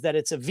 honestly, is that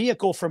it's a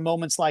vehicle for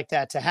moments like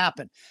that to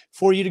happen,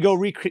 for you to go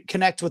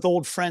reconnect with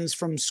old friends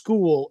from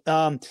school,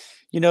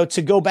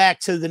 to go back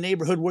to the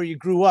neighborhood where you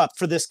grew up,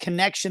 for this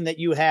connection that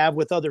you have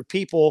with other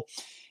people.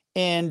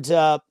 And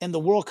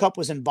the World Cup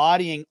was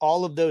embodying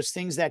all of those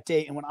things that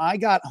day. And when I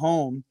got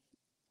home,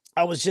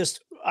 I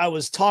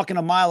was talking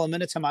a mile a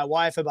minute to my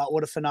wife about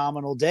what a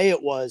phenomenal day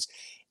it was.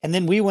 And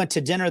then we went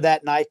to dinner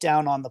that night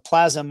down on the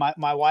plaza.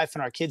 My wife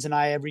and our kids and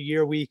I, every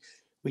year we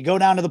go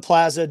down to the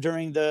plaza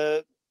during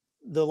the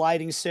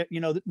lighting,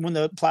 when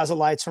the plaza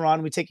lights are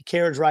on, we take a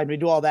carriage ride and we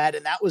do all that.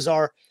 And that was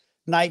our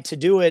night to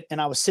do it.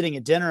 And I was sitting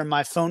at dinner and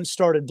my phone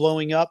started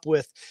blowing up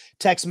with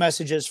text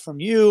messages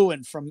from you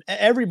and from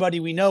everybody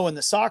we know in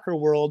the soccer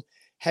world.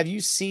 Have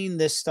you seen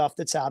this stuff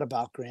that's out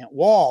about Grant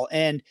Wahl?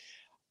 And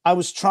I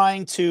was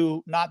trying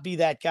to not be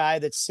that guy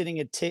that's sitting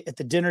at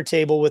the dinner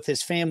table with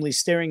his family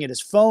staring at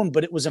his phone,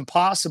 but it was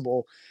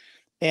impossible.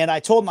 And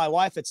I told my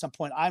wife at some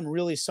point, I'm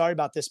really sorry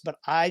about this, but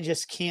I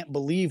just can't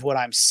believe what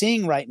I'm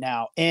seeing right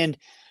now. And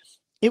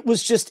it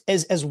was just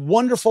as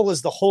wonderful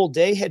as the whole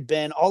day had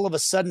been. All of a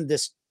sudden,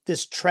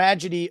 this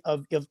tragedy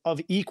of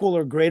equal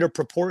or greater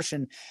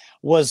proportion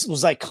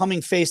was like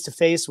coming face to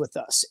face with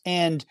us.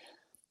 And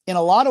in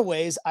a lot of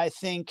ways, I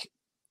think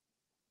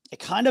it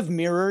kind of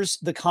mirrors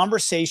the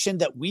conversation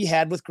that we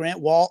had with Grant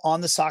Wahl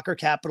on the Soccer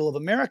Capital of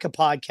America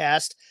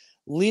podcast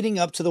leading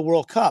up to the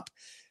World Cup.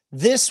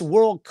 This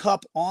World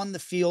Cup on the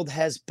field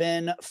has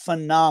been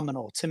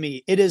phenomenal to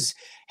me. It has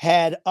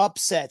had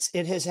upsets.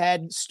 It has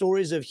had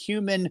stories of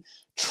human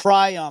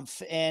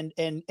triumph and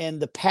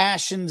the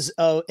passions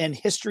of and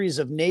histories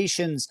of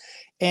nations.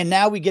 And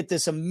now we get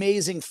this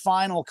amazing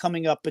final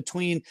coming up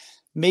between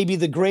maybe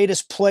the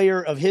greatest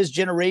player of his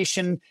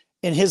generation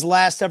in his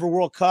last ever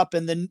World Cup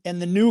and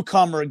the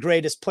newcomer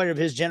greatest player of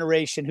his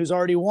generation who's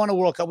already won a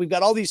World Cup. We've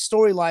got all these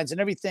storylines and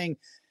everything,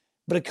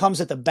 but it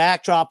comes at the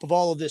backdrop of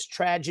all of this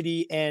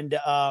tragedy and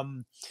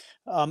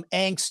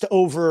angst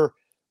over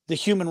the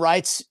human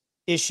rights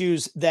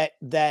issues that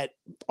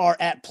are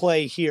at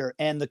play here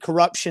and the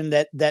corruption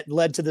that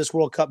led to this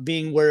World Cup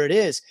being where it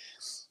is.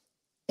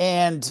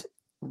 And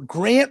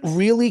Grant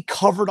really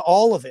covered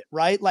all of it,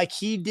 right? Like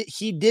he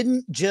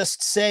didn't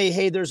just say,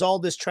 hey, there's all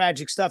this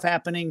tragic stuff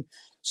happening,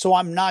 so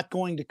I'm not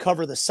going to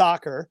cover the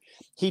soccer.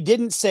 He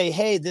didn't say,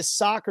 hey, this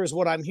soccer is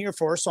what I'm here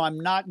for, so I'm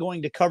not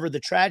going to cover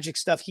the tragic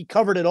stuff. He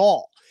covered it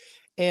all.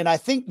 And I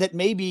think that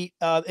maybe,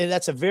 and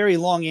that's a very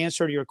long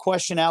answer to your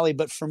question, Ali,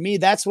 but for me,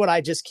 that's what I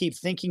just keep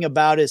thinking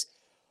about is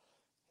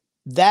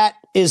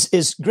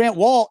Grant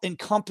Wahl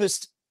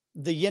encompassed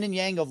the yin and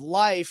yang of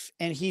life,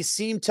 and he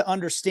seemed to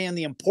understand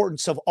the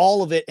importance of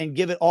all of it and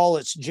give it all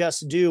its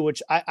just due,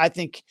 which I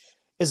think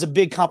is a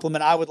big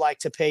compliment I would like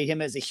to pay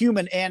him as a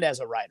human and as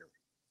a writer.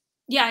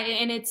 Yeah,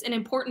 and it's an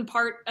important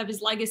part of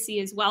his legacy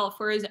as well,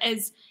 for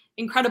as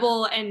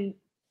incredible and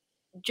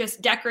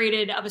just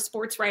decorated of a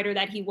sports writer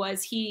that he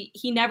was. He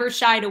never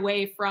shied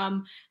away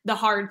from the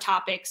hard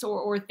topics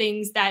or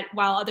things that,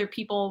 while other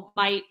people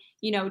might,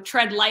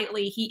 tread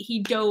lightly,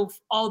 he dove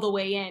all the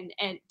way in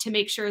and to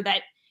make sure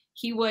that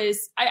he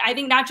was, I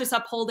think, not just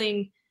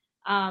upholding,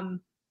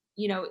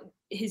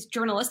 his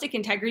journalistic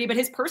integrity, but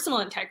his personal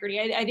integrity.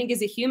 I think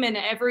as a human,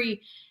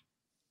 every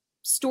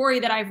story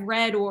that I've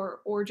read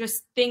or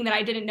just thing that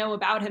I didn't know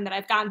about him that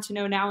I've gotten to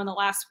know now in the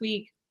last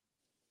week,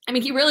 I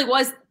mean, he really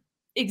was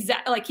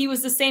he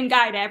was the same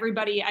guy to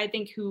everybody, I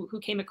think, who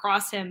came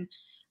across him,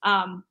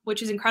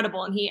 which is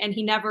incredible. And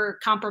he never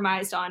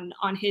compromised on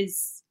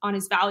his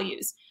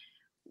values.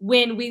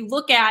 When we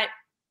look at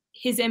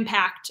his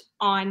impact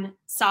on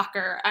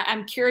soccer,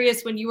 I'm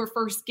curious, when you were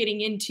first getting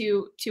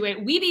into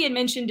it, Weeby had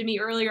mentioned to me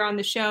earlier on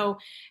the show,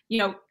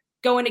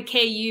 going to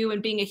KU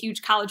and being a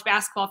huge college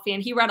basketball fan.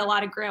 He read a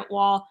lot of Grant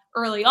Wahl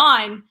early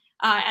on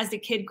as a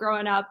kid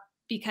growing up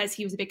because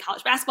he was a big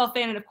college basketball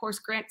fan. And of course,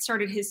 Grant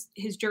started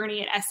his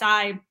journey at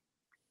SI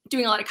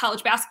doing a lot of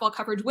college basketball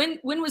coverage. When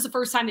was the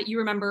first time that you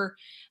remember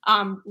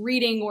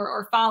reading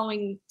or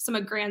following some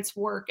of Grant's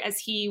work as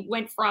he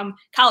went from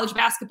college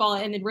basketball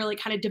and then really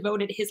kind of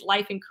devoted his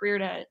life and career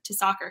to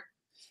soccer?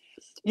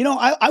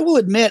 I will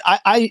admit,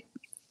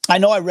 I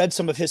know I read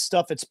some of his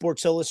stuff at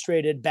Sports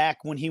Illustrated back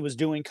when he was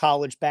doing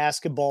college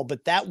basketball,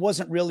 but that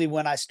wasn't really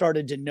when I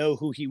started to know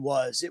who he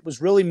was. It was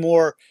really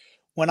more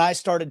when I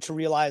started to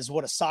realize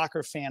what a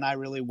soccer fan I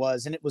really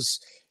was. And it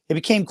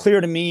became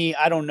clear to me,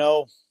 I don't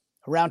know,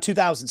 around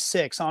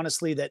 2006,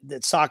 honestly,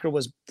 that soccer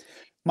was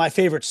my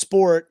favorite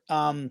sport.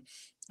 And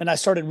I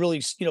started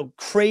really,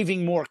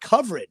 craving more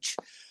coverage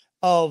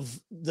of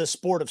the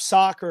sport of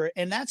soccer.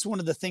 And that's one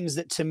of the things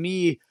that, to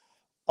me,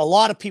 a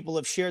lot of people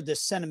have shared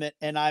this sentiment,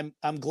 and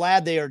I'm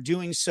glad they are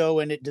doing so,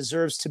 and it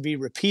deserves to be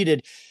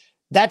repeated.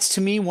 That's,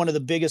 to me, one of the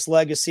biggest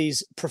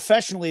legacies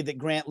professionally that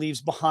Grant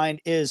leaves behind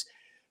is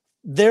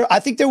I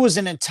think there was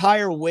an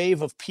entire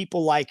wave of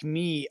people like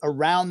me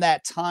around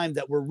that time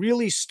that were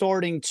really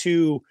starting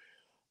to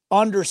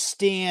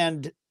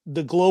understand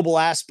the global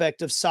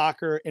aspect of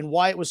soccer and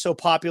why it was so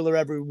popular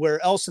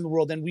everywhere else in the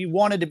world. And we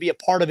wanted to be a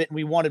part of it, and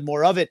we wanted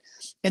more of it.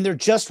 And there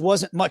just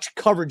wasn't much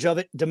coverage of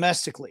it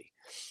domestically.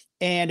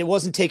 and it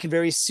wasn't taken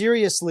very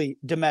seriously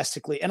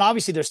domestically. And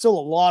obviously there's still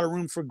a lot of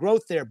room for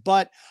growth there.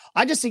 But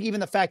I just think even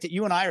the fact that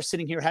you and I are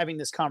sitting here having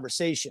this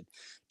conversation,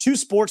 two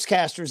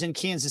sportscasters in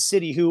Kansas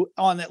City who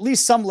on at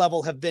least some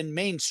level have been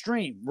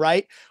mainstream,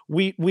 right?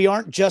 We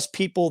aren't just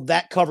people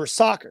that cover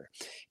soccer.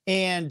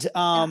 And,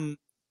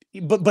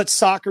 but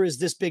soccer is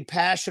this big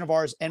passion of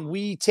ours, and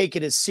we take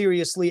it as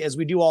seriously as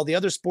we do all the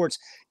other sports,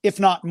 if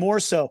not more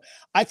so.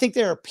 I think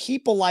there are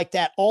people like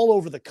that all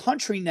over the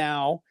country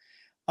now.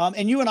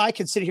 And you and I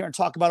can sit here and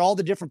talk about all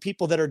the different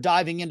people that are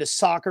diving into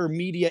soccer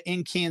media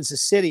in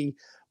Kansas City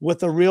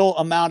with a real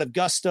amount of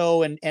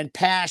gusto and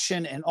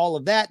passion and all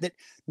of that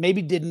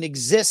maybe didn't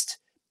exist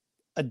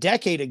a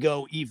decade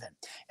ago even.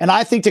 And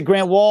I think that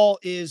Grant Wahl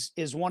is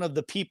one of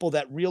the people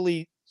that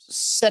really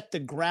set the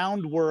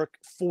groundwork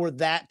for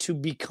that to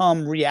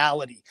become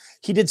reality.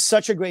 He did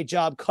such a great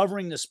job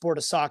covering the sport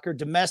of soccer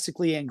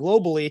domestically and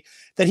globally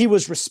that he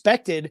was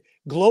respected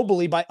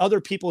globally by other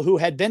people who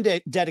had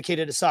been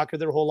dedicated to soccer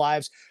their whole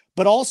lives,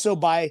 but also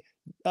by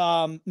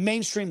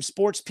mainstream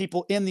sports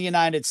people in the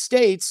United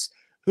States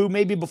who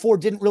maybe before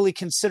didn't really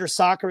consider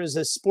soccer as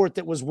a sport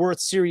that was worth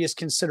serious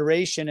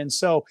consideration. And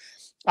so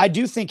I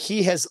do think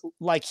he has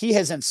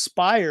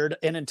inspired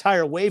an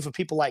entire wave of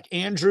people like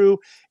Andrew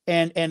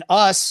and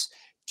us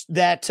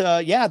that,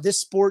 this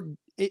sport,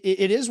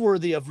 it is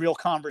worthy of real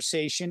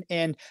conversation,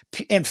 and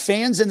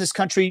fans in this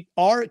country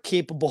are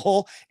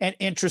capable and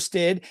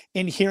interested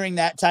in hearing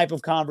that type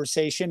of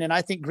conversation. And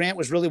I think Grant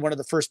was really one of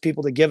the first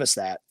people to give us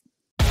that.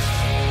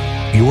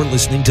 You're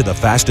listening to the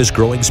fastest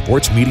growing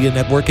sports media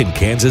network in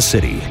Kansas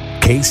City,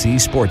 KC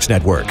Sports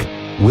Network.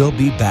 We'll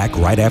be back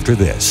right after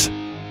this.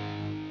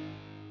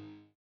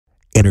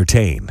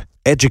 Entertain,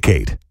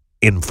 educate,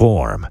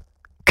 inform.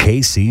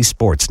 KC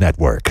Sports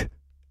Network.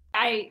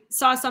 I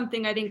saw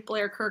something I think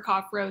Blair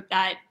Kirchhoff wrote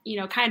that,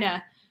 kind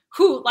of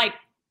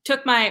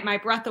took my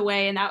breath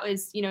away. And that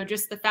was,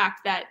 just the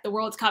fact that the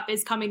World Cup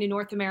is coming to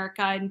North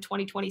America in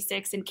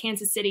 2026, and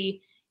Kansas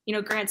City,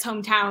 Grant's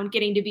hometown,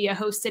 getting to be a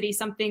host city,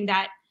 something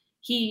that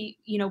he,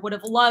 would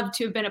have loved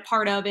to have been a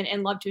part of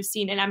and loved to have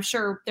seen. And I'm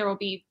sure there will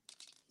be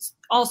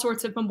all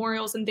sorts of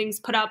memorials and things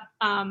put up,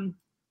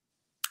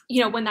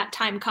 when that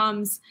time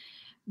comes.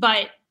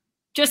 But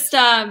just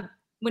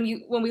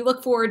when we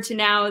look forward to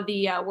now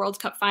the World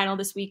Cup final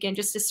this weekend,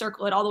 just to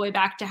circle it all the way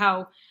back to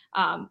how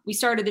we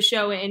started the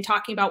show and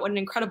talking about what an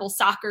incredible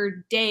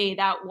soccer day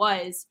that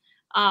was,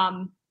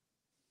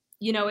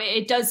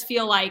 it does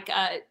feel like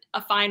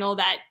a final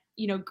that,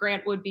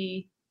 Grant would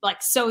be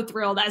so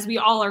thrilled, as we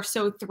all are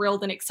so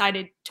thrilled and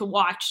excited to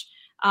watch.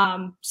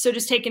 So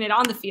just taking it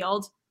on the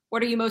field,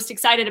 what are you most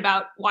excited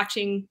about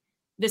watching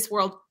this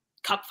World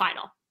Cup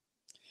final?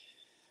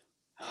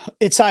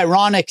 It's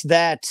ironic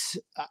that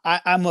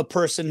I'm a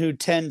person who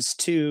tends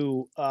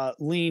to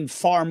lean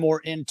far more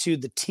into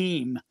the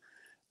team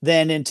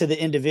than into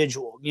the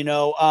individual,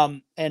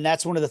 and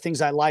that's one of the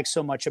things I like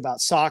so much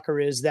about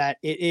soccer is that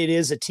it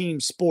is a team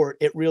sport.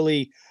 It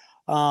really,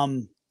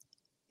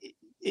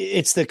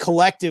 it's the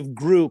collective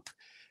group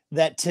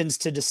that tends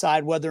to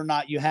decide whether or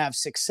not you have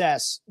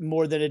success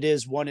more than it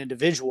is one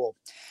individual.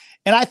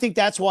 And I think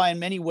that's why in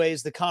many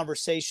ways the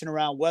conversation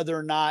around whether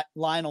or not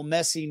Lionel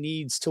Messi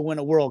needs to win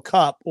a World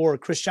Cup or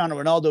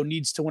Cristiano Ronaldo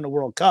needs to win a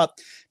World Cup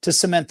to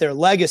cement their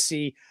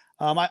legacy.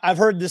 I've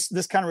heard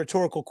this kind of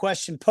rhetorical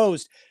question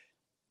posed.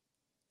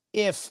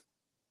 If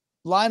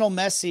Lionel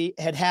Messi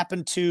had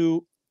happened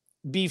to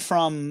be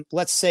from,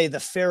 let's say, the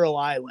Faroe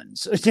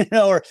Islands,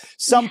 or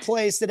some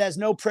place that has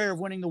no prayer of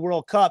winning the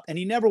World Cup, and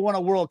he never won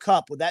a World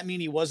Cup, would that mean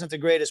he wasn't the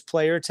greatest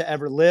player to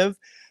ever live?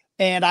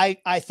 And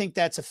I think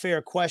that's a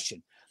fair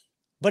question.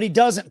 But he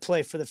doesn't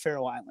play for the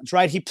Faroe Islands,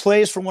 right? He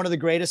plays for one of the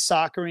greatest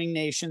soccering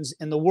nations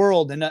in the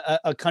world, and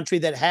a country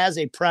that has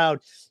a proud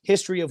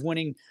history of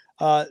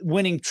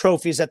winning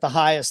trophies at the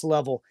highest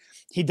level.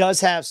 He does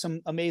have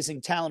some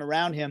amazing talent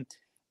around him,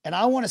 and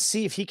I want to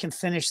see if he can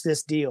finish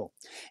this deal.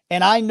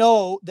 And I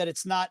know that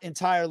it's not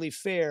entirely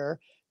fair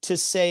to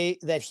say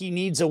that he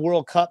needs a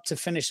World Cup to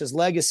finish his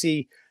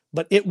legacy,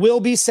 but it will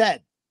be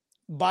said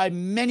by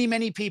many,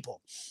 many people.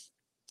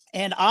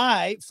 And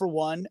I, for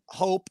one,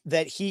 hope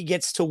that he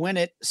gets to win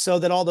it so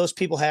that all those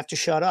people have to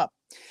shut up.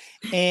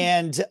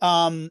 And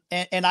I'm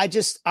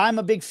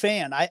a big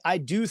fan. I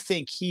do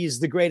think he's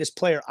the greatest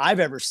player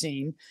I've ever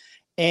seen.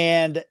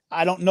 And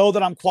I don't know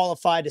that I'm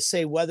qualified to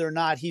say whether or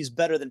not he's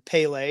better than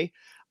Pele.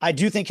 I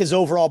do think his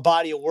overall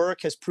body of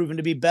work has proven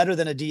to be better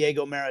than a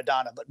Diego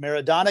Maradona, but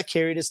Maradona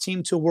carried his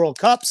team to World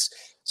Cups.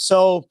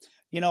 So,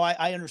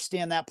 I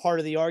understand that part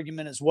of the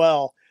argument as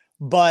well.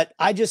 But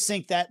I just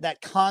think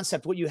that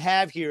concept, what you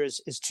have here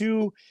is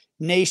two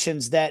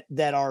nations that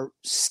are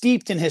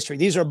steeped in history.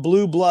 These are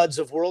blue bloods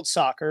of world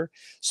soccer.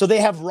 So they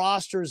have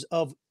rosters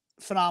of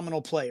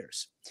phenomenal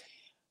players.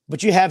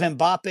 But you have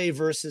Mbappe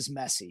versus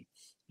Messi.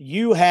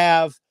 You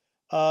have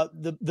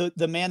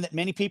the man that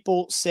many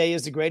people say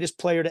is the greatest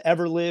player to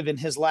ever live in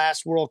his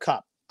last World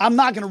Cup. I'm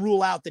not going to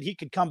rule out that he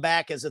could come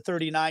back as a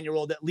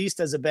 39-year-old, at least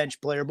as a bench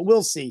player, but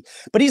we'll see.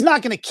 But he's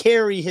not going to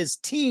carry his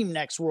team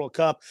next World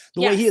Cup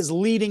the way he is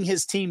leading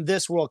his team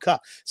this World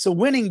Cup. So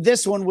winning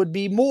this one would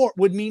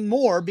mean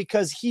more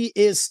because he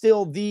is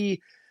still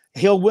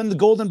he'll win the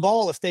Golden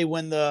Ball if they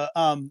win the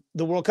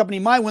World Cup, and he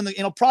might win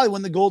he'll probably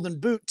win the Golden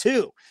Boot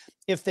too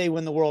if they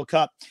win the World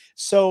Cup.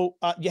 So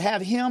you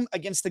have him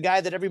against the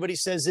guy that everybody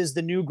says is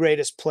the new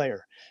greatest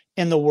player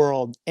in the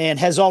world and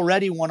has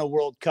already won a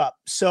World Cup.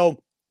 So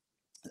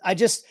I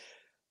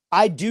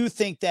do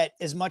think that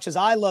as much as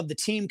I love the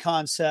team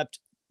concept,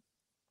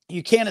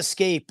 you can't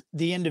escape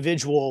the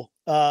individual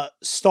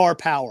star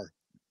power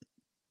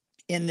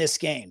in this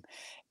game.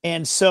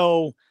 And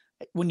so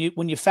when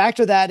you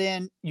factor that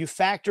in, you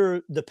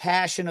factor the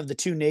passion of the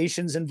two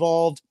nations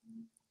involved,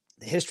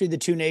 the history of the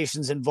two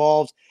nations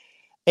involved,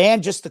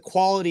 and just the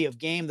quality of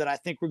game that I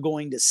think we're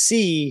going to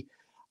see.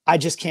 I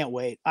just can't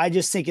wait. I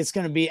just think it's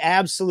going to be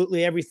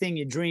absolutely everything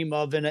you dream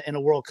of in a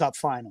World Cup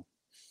final.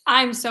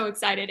 I'm so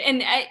excited.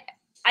 And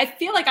I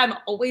feel like I'm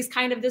always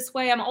kind of this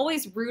way. I'm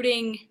always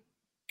rooting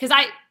because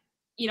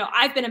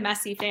I've been a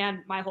Messi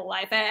fan my whole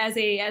life as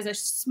a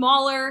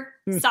smaller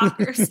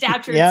soccer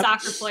statured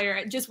soccer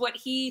player. Just what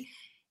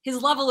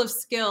his level of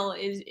skill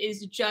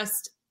is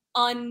just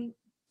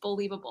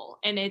unbelievable.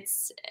 And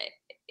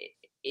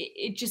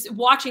it just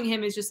watching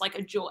him is just like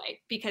a joy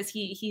because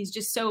he's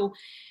just so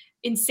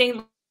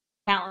insanely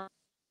talented.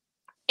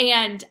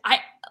 And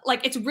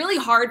it's really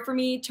hard for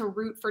me to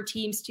root for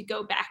teams to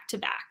go back to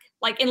back.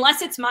 Like,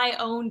 unless it's my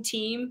own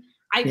team,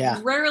 I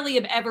rarely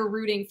am ever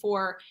rooting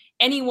for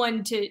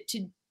anyone to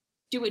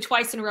do it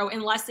twice in a row,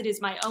 unless it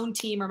is my own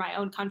team or my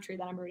own country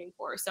that I'm rooting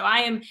for. So I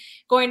am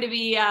going to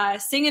be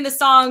singing the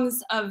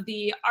songs of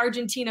the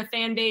Argentina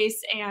fan base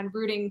and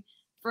rooting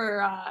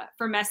for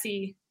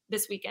Messi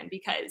this weekend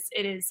because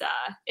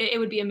it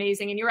would be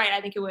amazing. And you're right.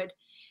 I think it would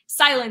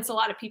silence a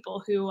lot of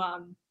people who,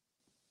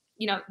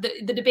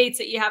 the debates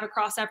that you have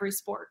across every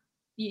sport.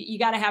 You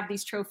got to have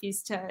these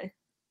trophies to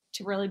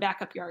really back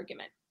up your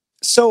argument.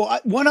 So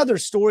one other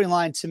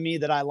storyline to me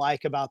that I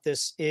like about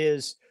this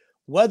is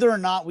whether or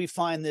not we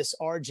find this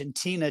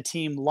Argentina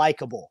team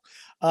likable.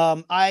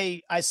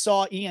 I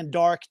saw Ian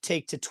Darke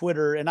take to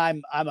Twitter, and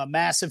I'm a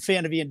massive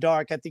fan of Ian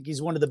Darke. I think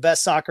he's one of the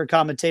best soccer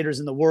commentators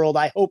in the world.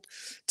 I hope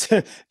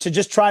to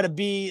just try to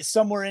be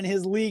somewhere in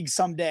his league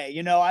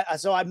someday.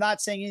 So I'm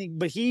not saying anything,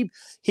 but he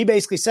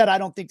basically said, I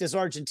don't think this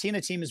Argentina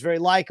team is very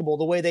likable.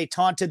 The way they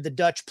taunted the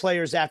Dutch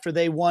players after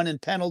they won in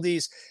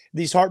penalties,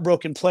 these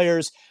heartbroken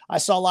players. I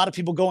saw a lot of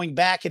people going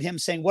back at him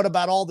saying, what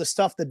about all the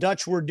stuff the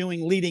Dutch were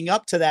doing leading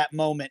up to that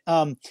moment?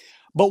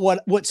 But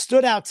what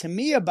stood out to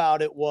me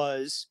about it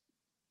was,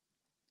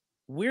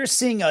 we're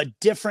seeing a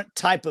different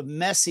type of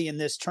Messi in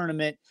this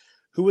tournament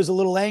who is a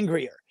little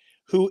angrier,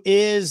 who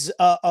is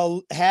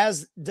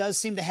does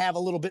seem to have a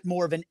little bit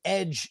more of an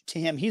edge to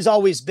him. He's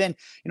always been,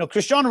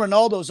 Cristiano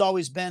Ronaldo's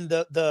always been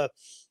the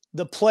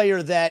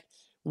player that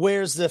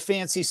wears the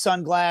fancy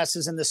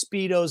sunglasses and the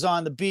Speedos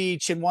on the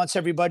beach and wants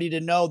everybody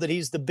to know that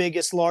he's the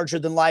biggest, larger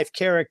than life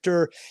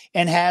character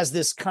and has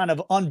this kind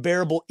of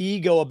unbearable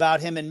ego about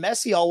him. And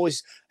Messi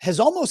has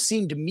almost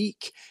seemed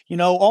meek,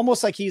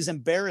 almost like he's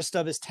embarrassed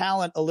of his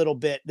talent a little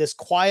bit. This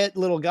quiet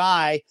little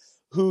guy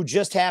who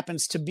just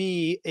happens to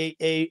be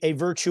a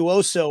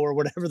virtuoso or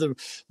whatever the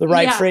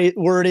right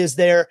word is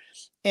there.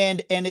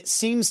 And it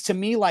seems to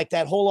me like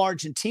that whole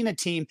Argentina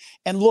team.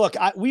 And look,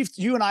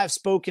 you and I have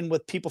spoken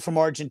with people from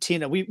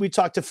Argentina. We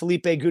talked to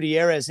Felipe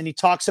Gutierrez, and he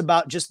talks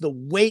about just the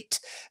weight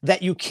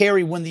that you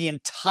carry when the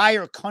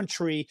entire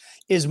country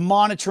is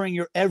monitoring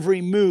your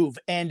every move,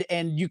 and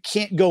you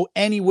can't go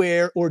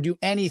anywhere or do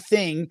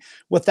anything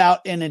without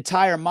an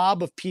entire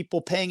mob of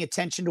people paying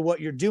attention to what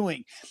you're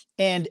doing.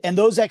 And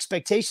those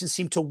expectations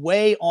seem to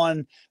weigh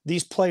on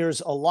these players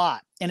a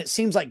lot. And it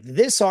seems like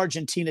this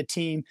Argentina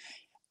team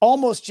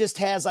almost just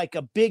has like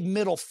a big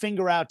middle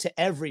finger out to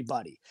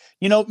everybody,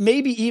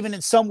 maybe even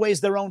in some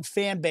ways their own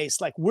fan base.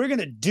 Like, we're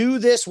going to do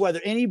this whether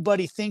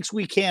anybody thinks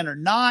we can or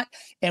not,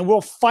 and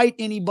we'll fight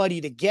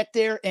anybody to get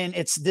there. And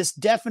it's this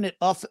definite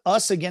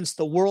us against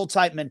the world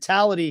type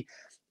mentality.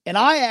 And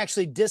I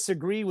actually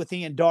disagree with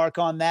Ian Darke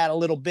on that a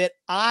little bit.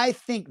 I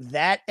think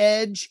that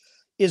edge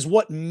is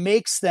what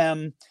makes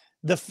them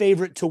the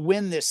favorite to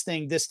win this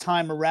thing this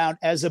time around,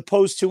 as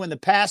opposed to in the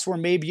past where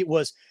maybe it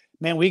was,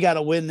 man, we got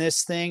to win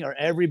this thing or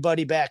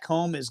everybody back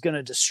home is going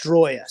to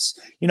destroy us.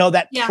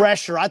 That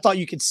pressure, I thought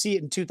you could see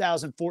it in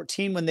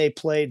 2014 when they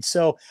played.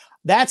 So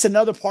that's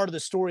another part of the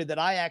story that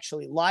I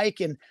actually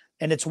like. And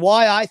it's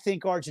why I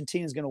think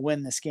Argentina is going to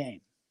win this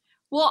game.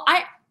 Well,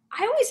 I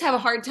always have a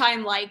hard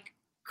time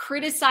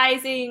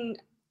criticizing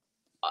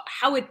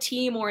how a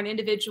team or an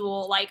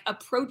individual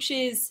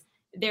approaches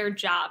their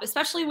job,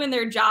 especially when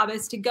their job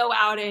is to go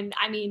out and,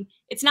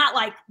 it's not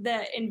like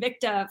the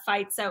Invicta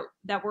fights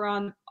that we're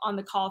on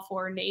the call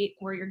for, Nate,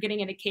 where you're getting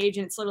in a cage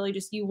and it's literally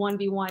just you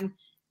 1v1.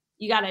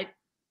 You got to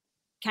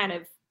kind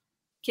of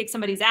kick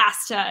somebody's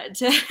ass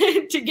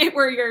to get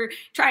where you're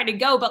trying to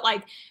go. But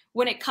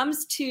when it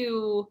comes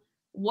to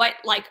what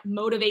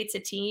motivates a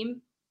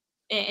team,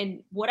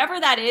 And whatever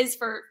that is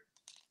for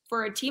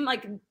a team,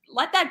 like,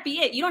 let that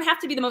be it. You don't have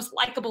to be the most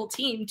likable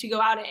team to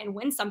go out and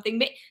win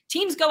something.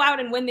 Teams go out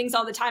and win things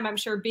all the time, I'm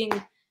sure, being,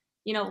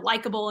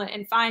 likable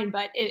and fine.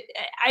 But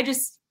I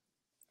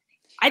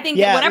think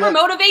that whatever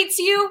motivates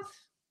you,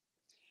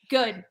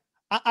 good.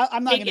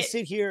 I'm not going to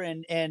sit here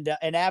and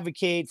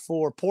advocate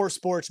for poor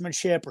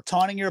sportsmanship or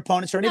taunting your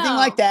opponents or anything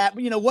like that.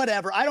 But,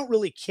 whatever. I don't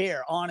really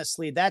care,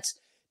 honestly. That's,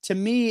 to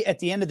me, at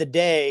the end of the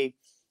day,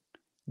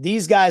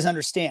 these guys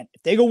understand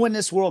if they go win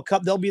this World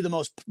Cup, they'll be the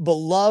most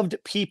beloved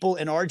people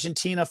in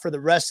Argentina for the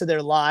rest of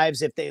their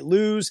lives. If they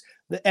lose,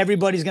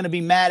 everybody's going to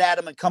be mad at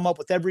them and come up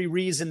with every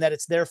reason that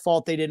it's their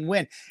fault they didn't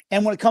win.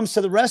 And when it comes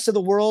to the rest of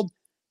the world,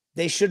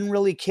 they shouldn't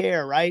really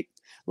care, right?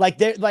 Like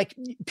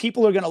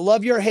people are going to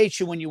love you or hate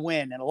you when you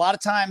win. And a lot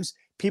of times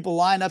people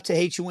line up to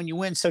hate you when you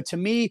win. So to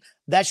me,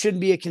 that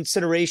shouldn't be a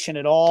consideration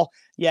at all.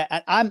 Yeah.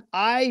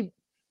 I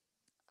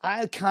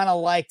kind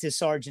of like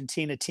this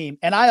Argentina team.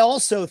 And I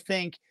also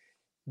think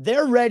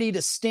they're ready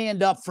to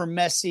stand up for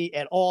Messi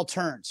at all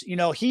turns.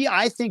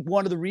 I think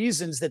one of the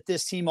reasons that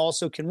this team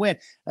also can win,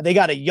 they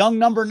got a young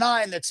number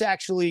 9 that's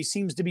actually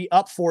seems to be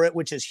up for it,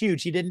 which is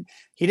huge. He didn't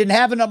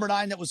have a number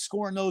 9 that was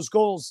scoring those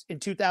goals in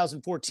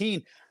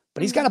 2014,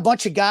 but he's got a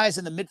bunch of guys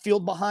in the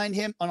midfield behind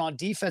him and on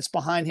defense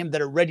behind him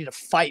that are ready to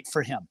fight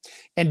for him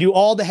and do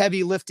all the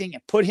heavy lifting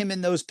and put him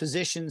in those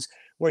positions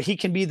where he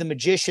can be the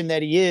magician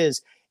that he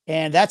is.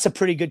 And that's a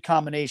pretty good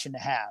combination to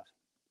have.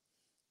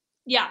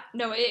 Yeah,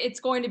 no, it's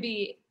going to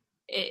be,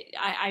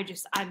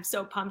 I'm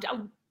so pumped.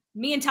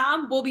 Me and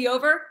Tom will be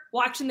over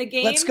watching the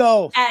game. Let's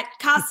go at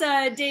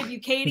Casa de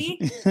Bukaty.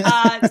 It's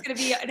going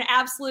to be an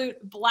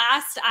absolute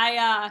blast.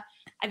 I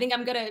think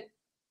I'm going to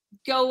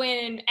go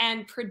in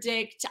and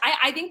predict.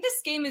 I think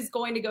this game is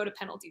going to go to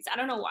penalties. I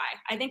don't know why.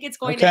 I think it's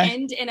going to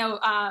end in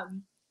a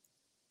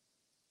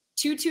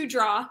 2-2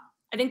 draw.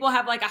 I think we'll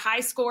have like a high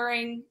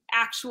scoring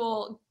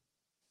actual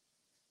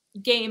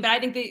game, but I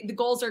think the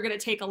goals are going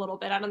to take a little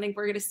bit. I don't think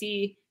we're going to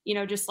see,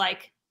 just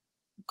like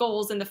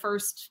goals in the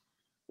first,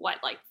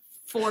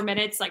 4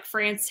 minutes, like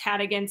France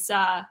had against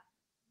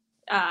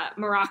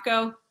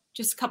Morocco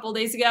just a couple of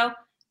days ago.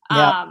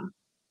 Yeah.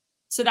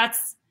 So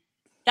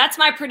that's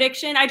my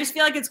prediction. I just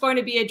feel like it's going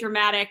to be a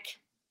dramatic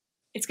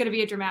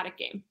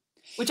game,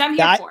 which I'm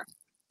here for.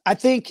 I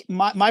think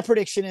my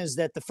prediction is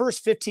that the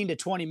first 15 to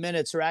 20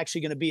 minutes are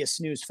actually going to be a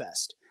snooze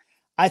fest.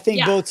 I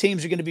think both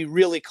teams are going to be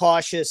really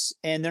cautious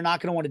and they're not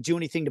going to want to do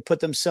anything to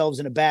put themselves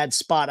in a bad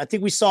spot. I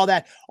think we saw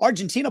that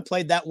Argentina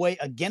played that way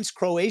against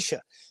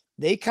Croatia.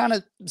 They kind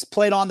of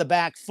played on the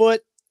back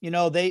foot.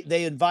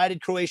 They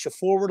invited Croatia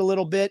forward a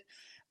little bit.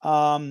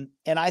 And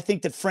I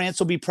think that France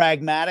will be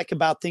pragmatic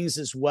about things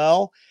as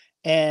well.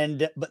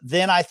 But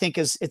then I think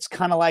it's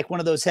kind of like one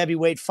of those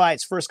heavyweight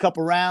fights. First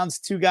couple rounds,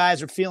 2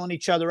 guys are feeling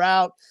each other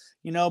out,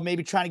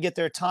 maybe trying to get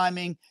their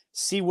timing,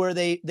 see where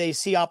they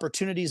see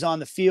opportunities on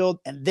the field.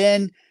 And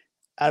then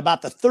at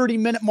about the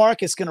 30-minute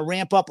mark, it's going to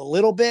ramp up a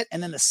little bit.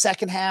 And then the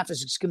second half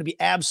is just going to be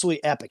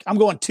absolutely epic. I'm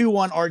going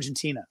 2-1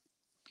 Argentina.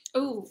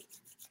 Ooh,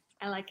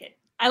 I like it.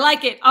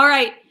 All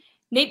right.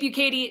 Nate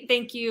Bukaty,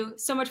 thank you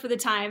so much for the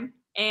time.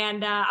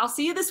 And I'll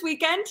see you this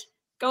weekend.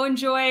 Go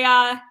enjoy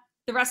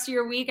the rest of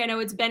your week. I know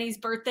it's Benny's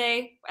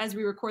birthday as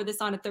we record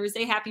this on a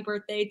Thursday. Happy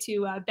birthday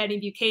to Benny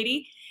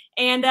Bukaty.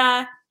 And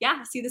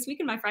see you this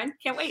weekend, my friend.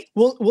 Can't wait.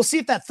 We'll see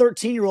if that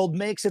 13-year-old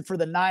makes it for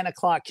the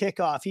 9:00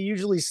 kickoff. He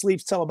usually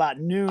sleeps till about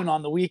noon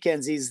on the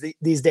weekends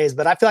these days,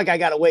 but I feel like I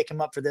got to wake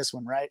him up for this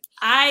one, right?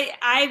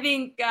 I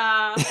think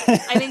I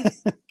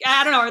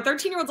don't know. Are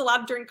 13-year-olds allowed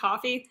to drink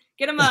coffee?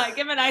 Give him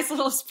a nice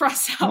little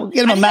espresso.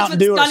 Get him a Mountain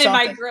Dew or something. In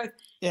my growth.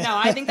 Yeah. No,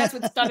 I think that's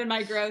what's done in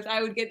my growth.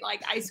 I would get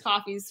like iced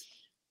coffees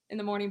in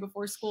the morning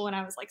before school when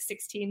I was like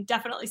 16,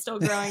 definitely still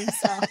growing.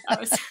 So that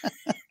was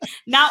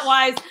not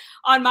wise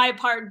on my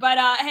part. But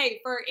hey,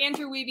 for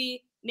Andrew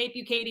Wiebe, Nate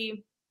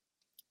Bukaty,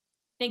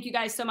 thank you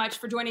guys so much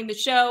for joining the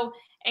show.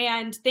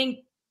 And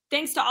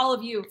thanks to all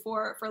of you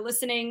for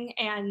listening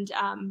and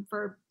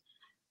for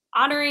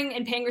honoring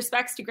and paying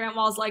respects to Grant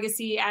Wahl's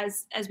legacy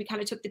as we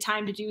kind of took the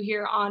time to do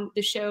here on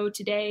the show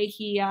today.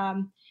 He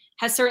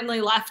has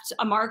certainly left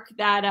a mark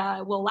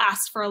that will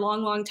last for a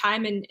long, long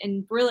time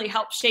and really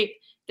help shape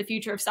the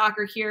future of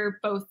soccer here,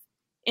 both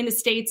in the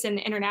States and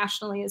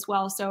internationally as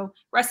well. So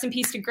rest in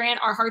peace to Grant.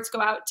 Our hearts go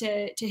out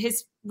to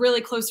his really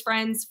close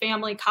friends,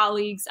 family,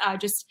 colleagues,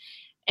 just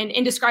an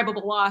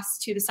indescribable loss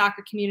to the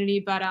soccer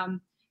community. But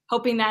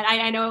hoping that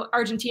I know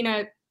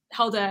Argentina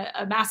held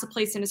a massive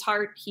place in his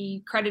heart.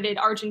 He credited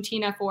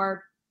Argentina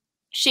for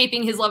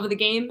shaping his love of the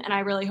game. And I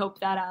really hope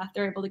that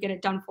they're able to get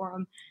it done for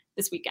him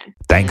this weekend.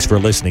 Thanks for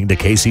listening to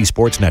KC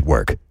Sports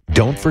Network.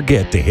 Don't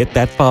forget to hit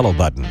that follow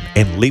button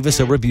and leave us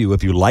a review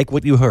if you like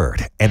what you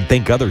heard and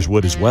think others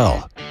would as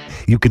well.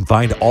 You can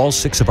find all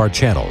 6 of our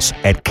channels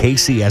at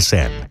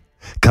KCSN,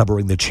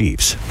 covering the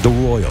Chiefs, the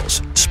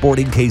Royals,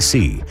 Sporting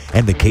KC,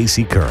 and the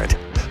KC Current,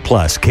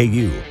 plus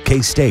KU,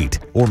 K-State,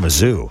 or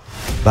Mizzou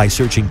by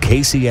searching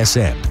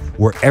KCSN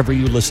wherever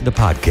you listen to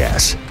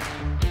podcasts.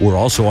 We're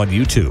also on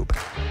YouTube.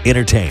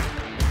 Entertain,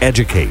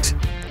 educate,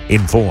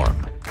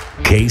 inform.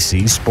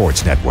 KC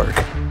Sports Network.